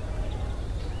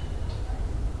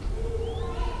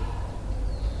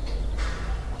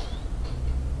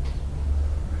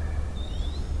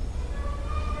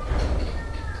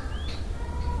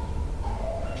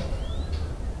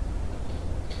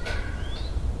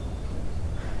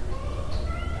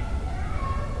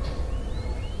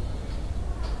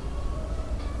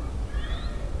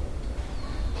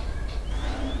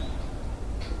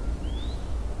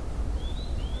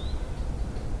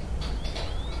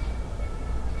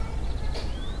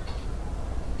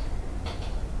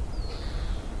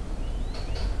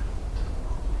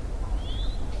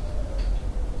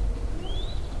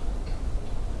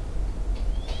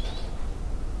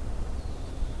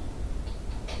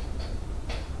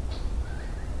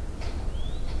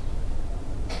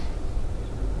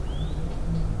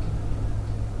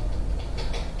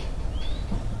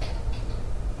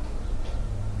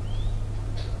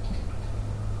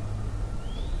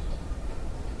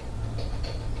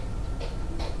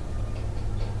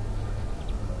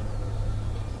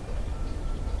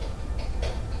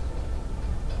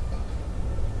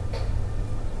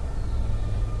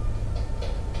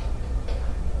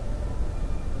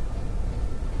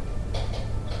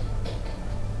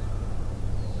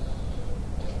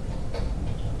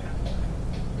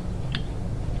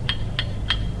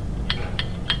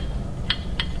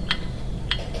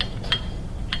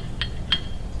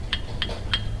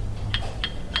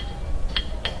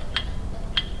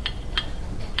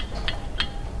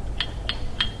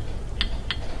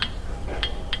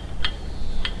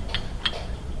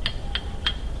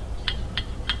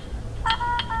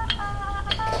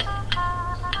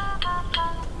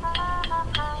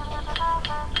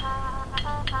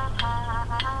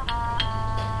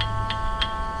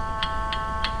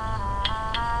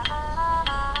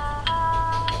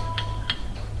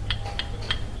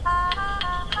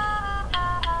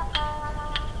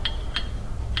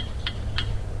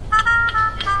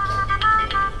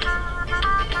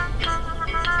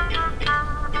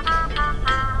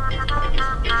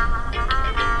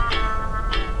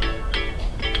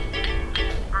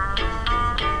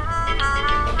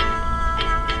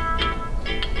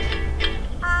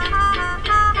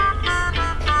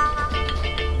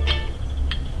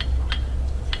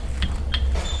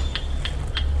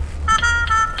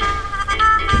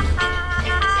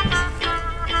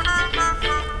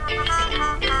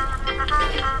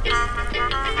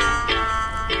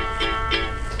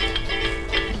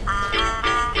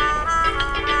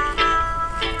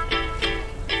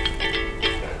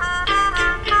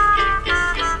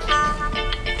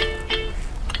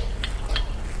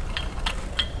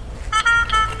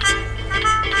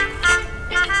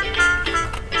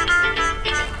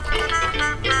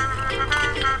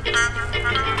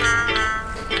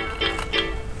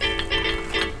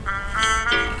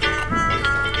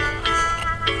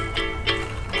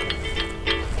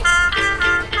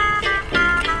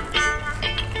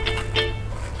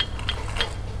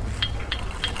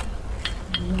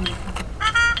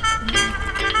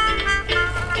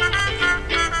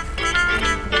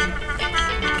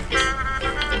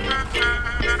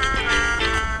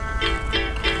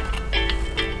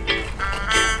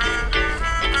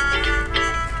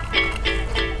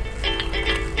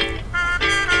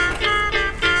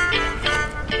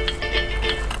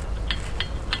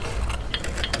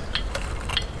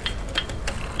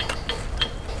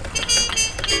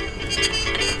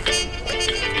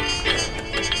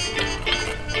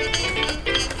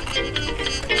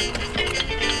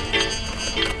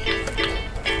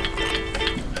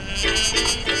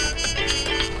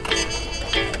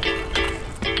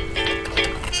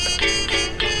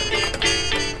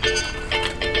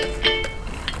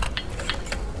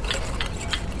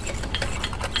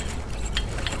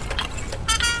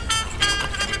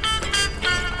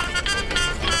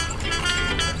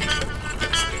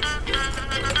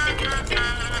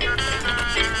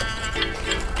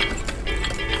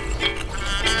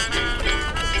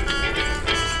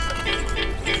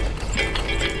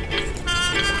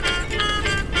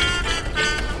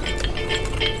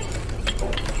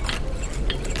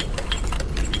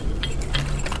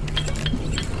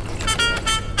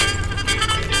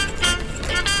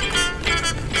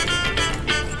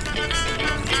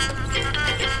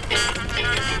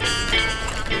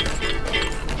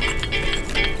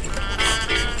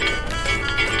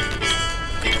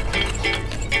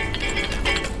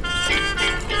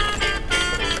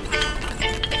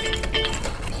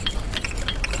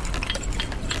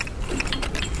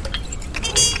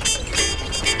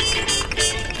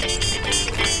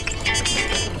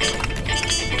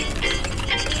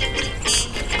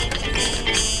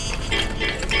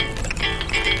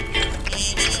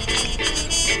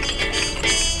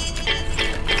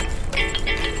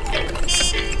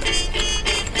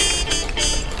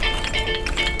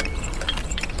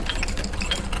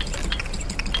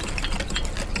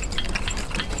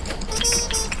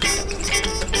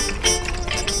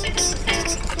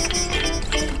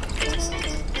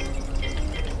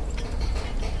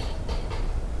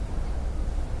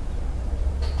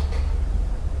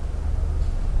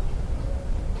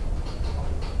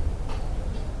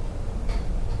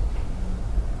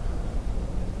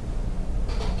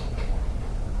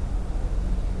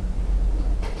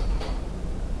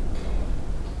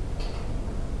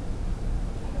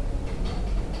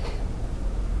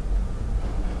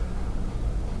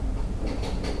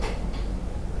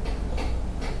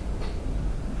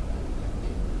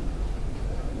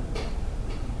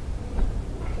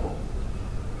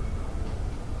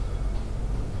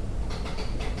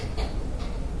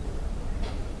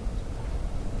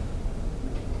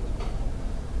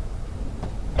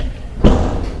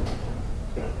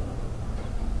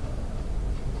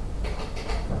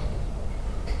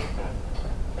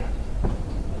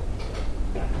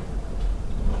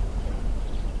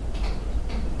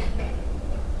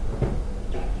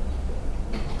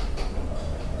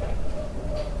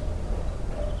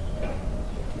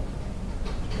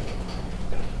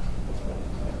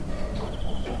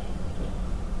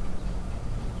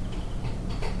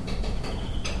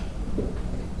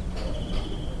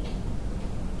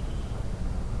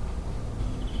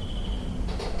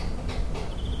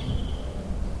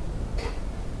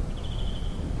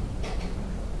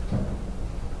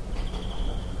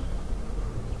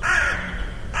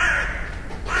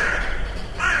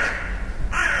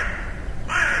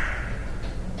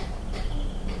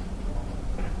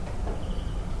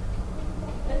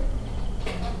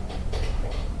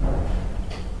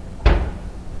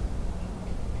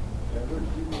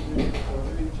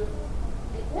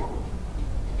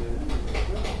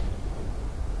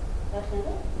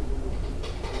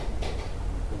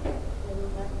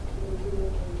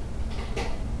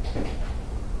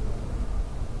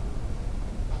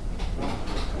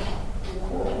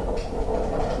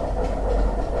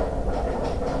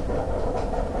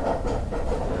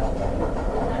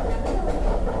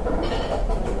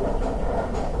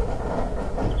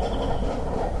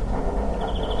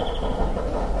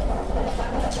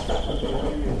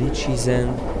 Beaches and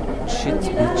shit,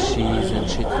 beaches and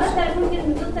shit.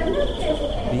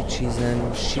 Beaches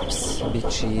and ships,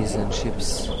 beaches and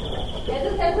ships.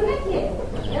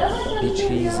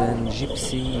 Beaches and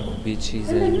gypsy, beaches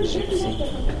and gypsy.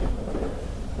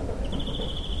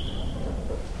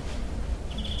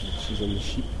 Beaches and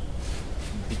ship.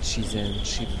 Beaches and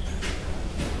ship.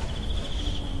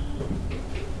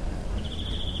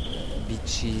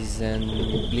 Beaches and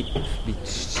blip,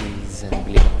 beaches and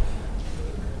blip.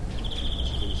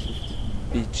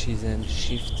 Beaches and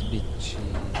shift, beaches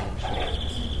and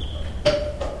shift.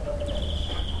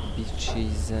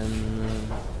 Beaches and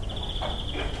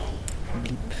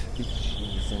blip,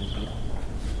 beaches and blip.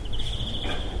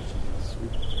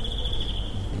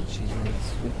 Beaches and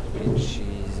sweep,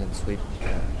 beaches and sweep.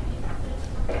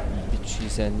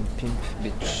 Beaches and pimp,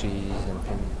 beaches and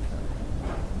pimp.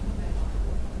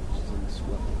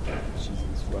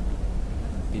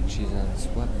 Beaches and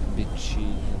swap, beaches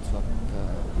and swap.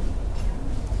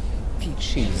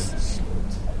 Peaches,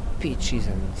 peaches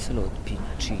and salad,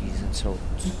 peaches and salad.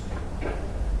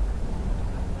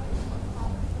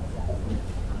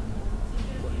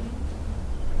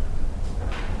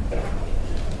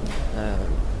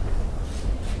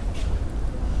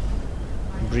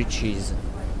 Bridges,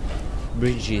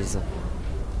 bridges,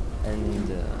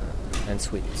 and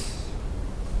sweet.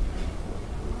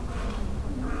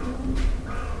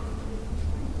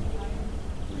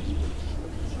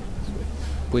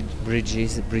 With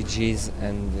bridges, bridges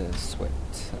and sweat.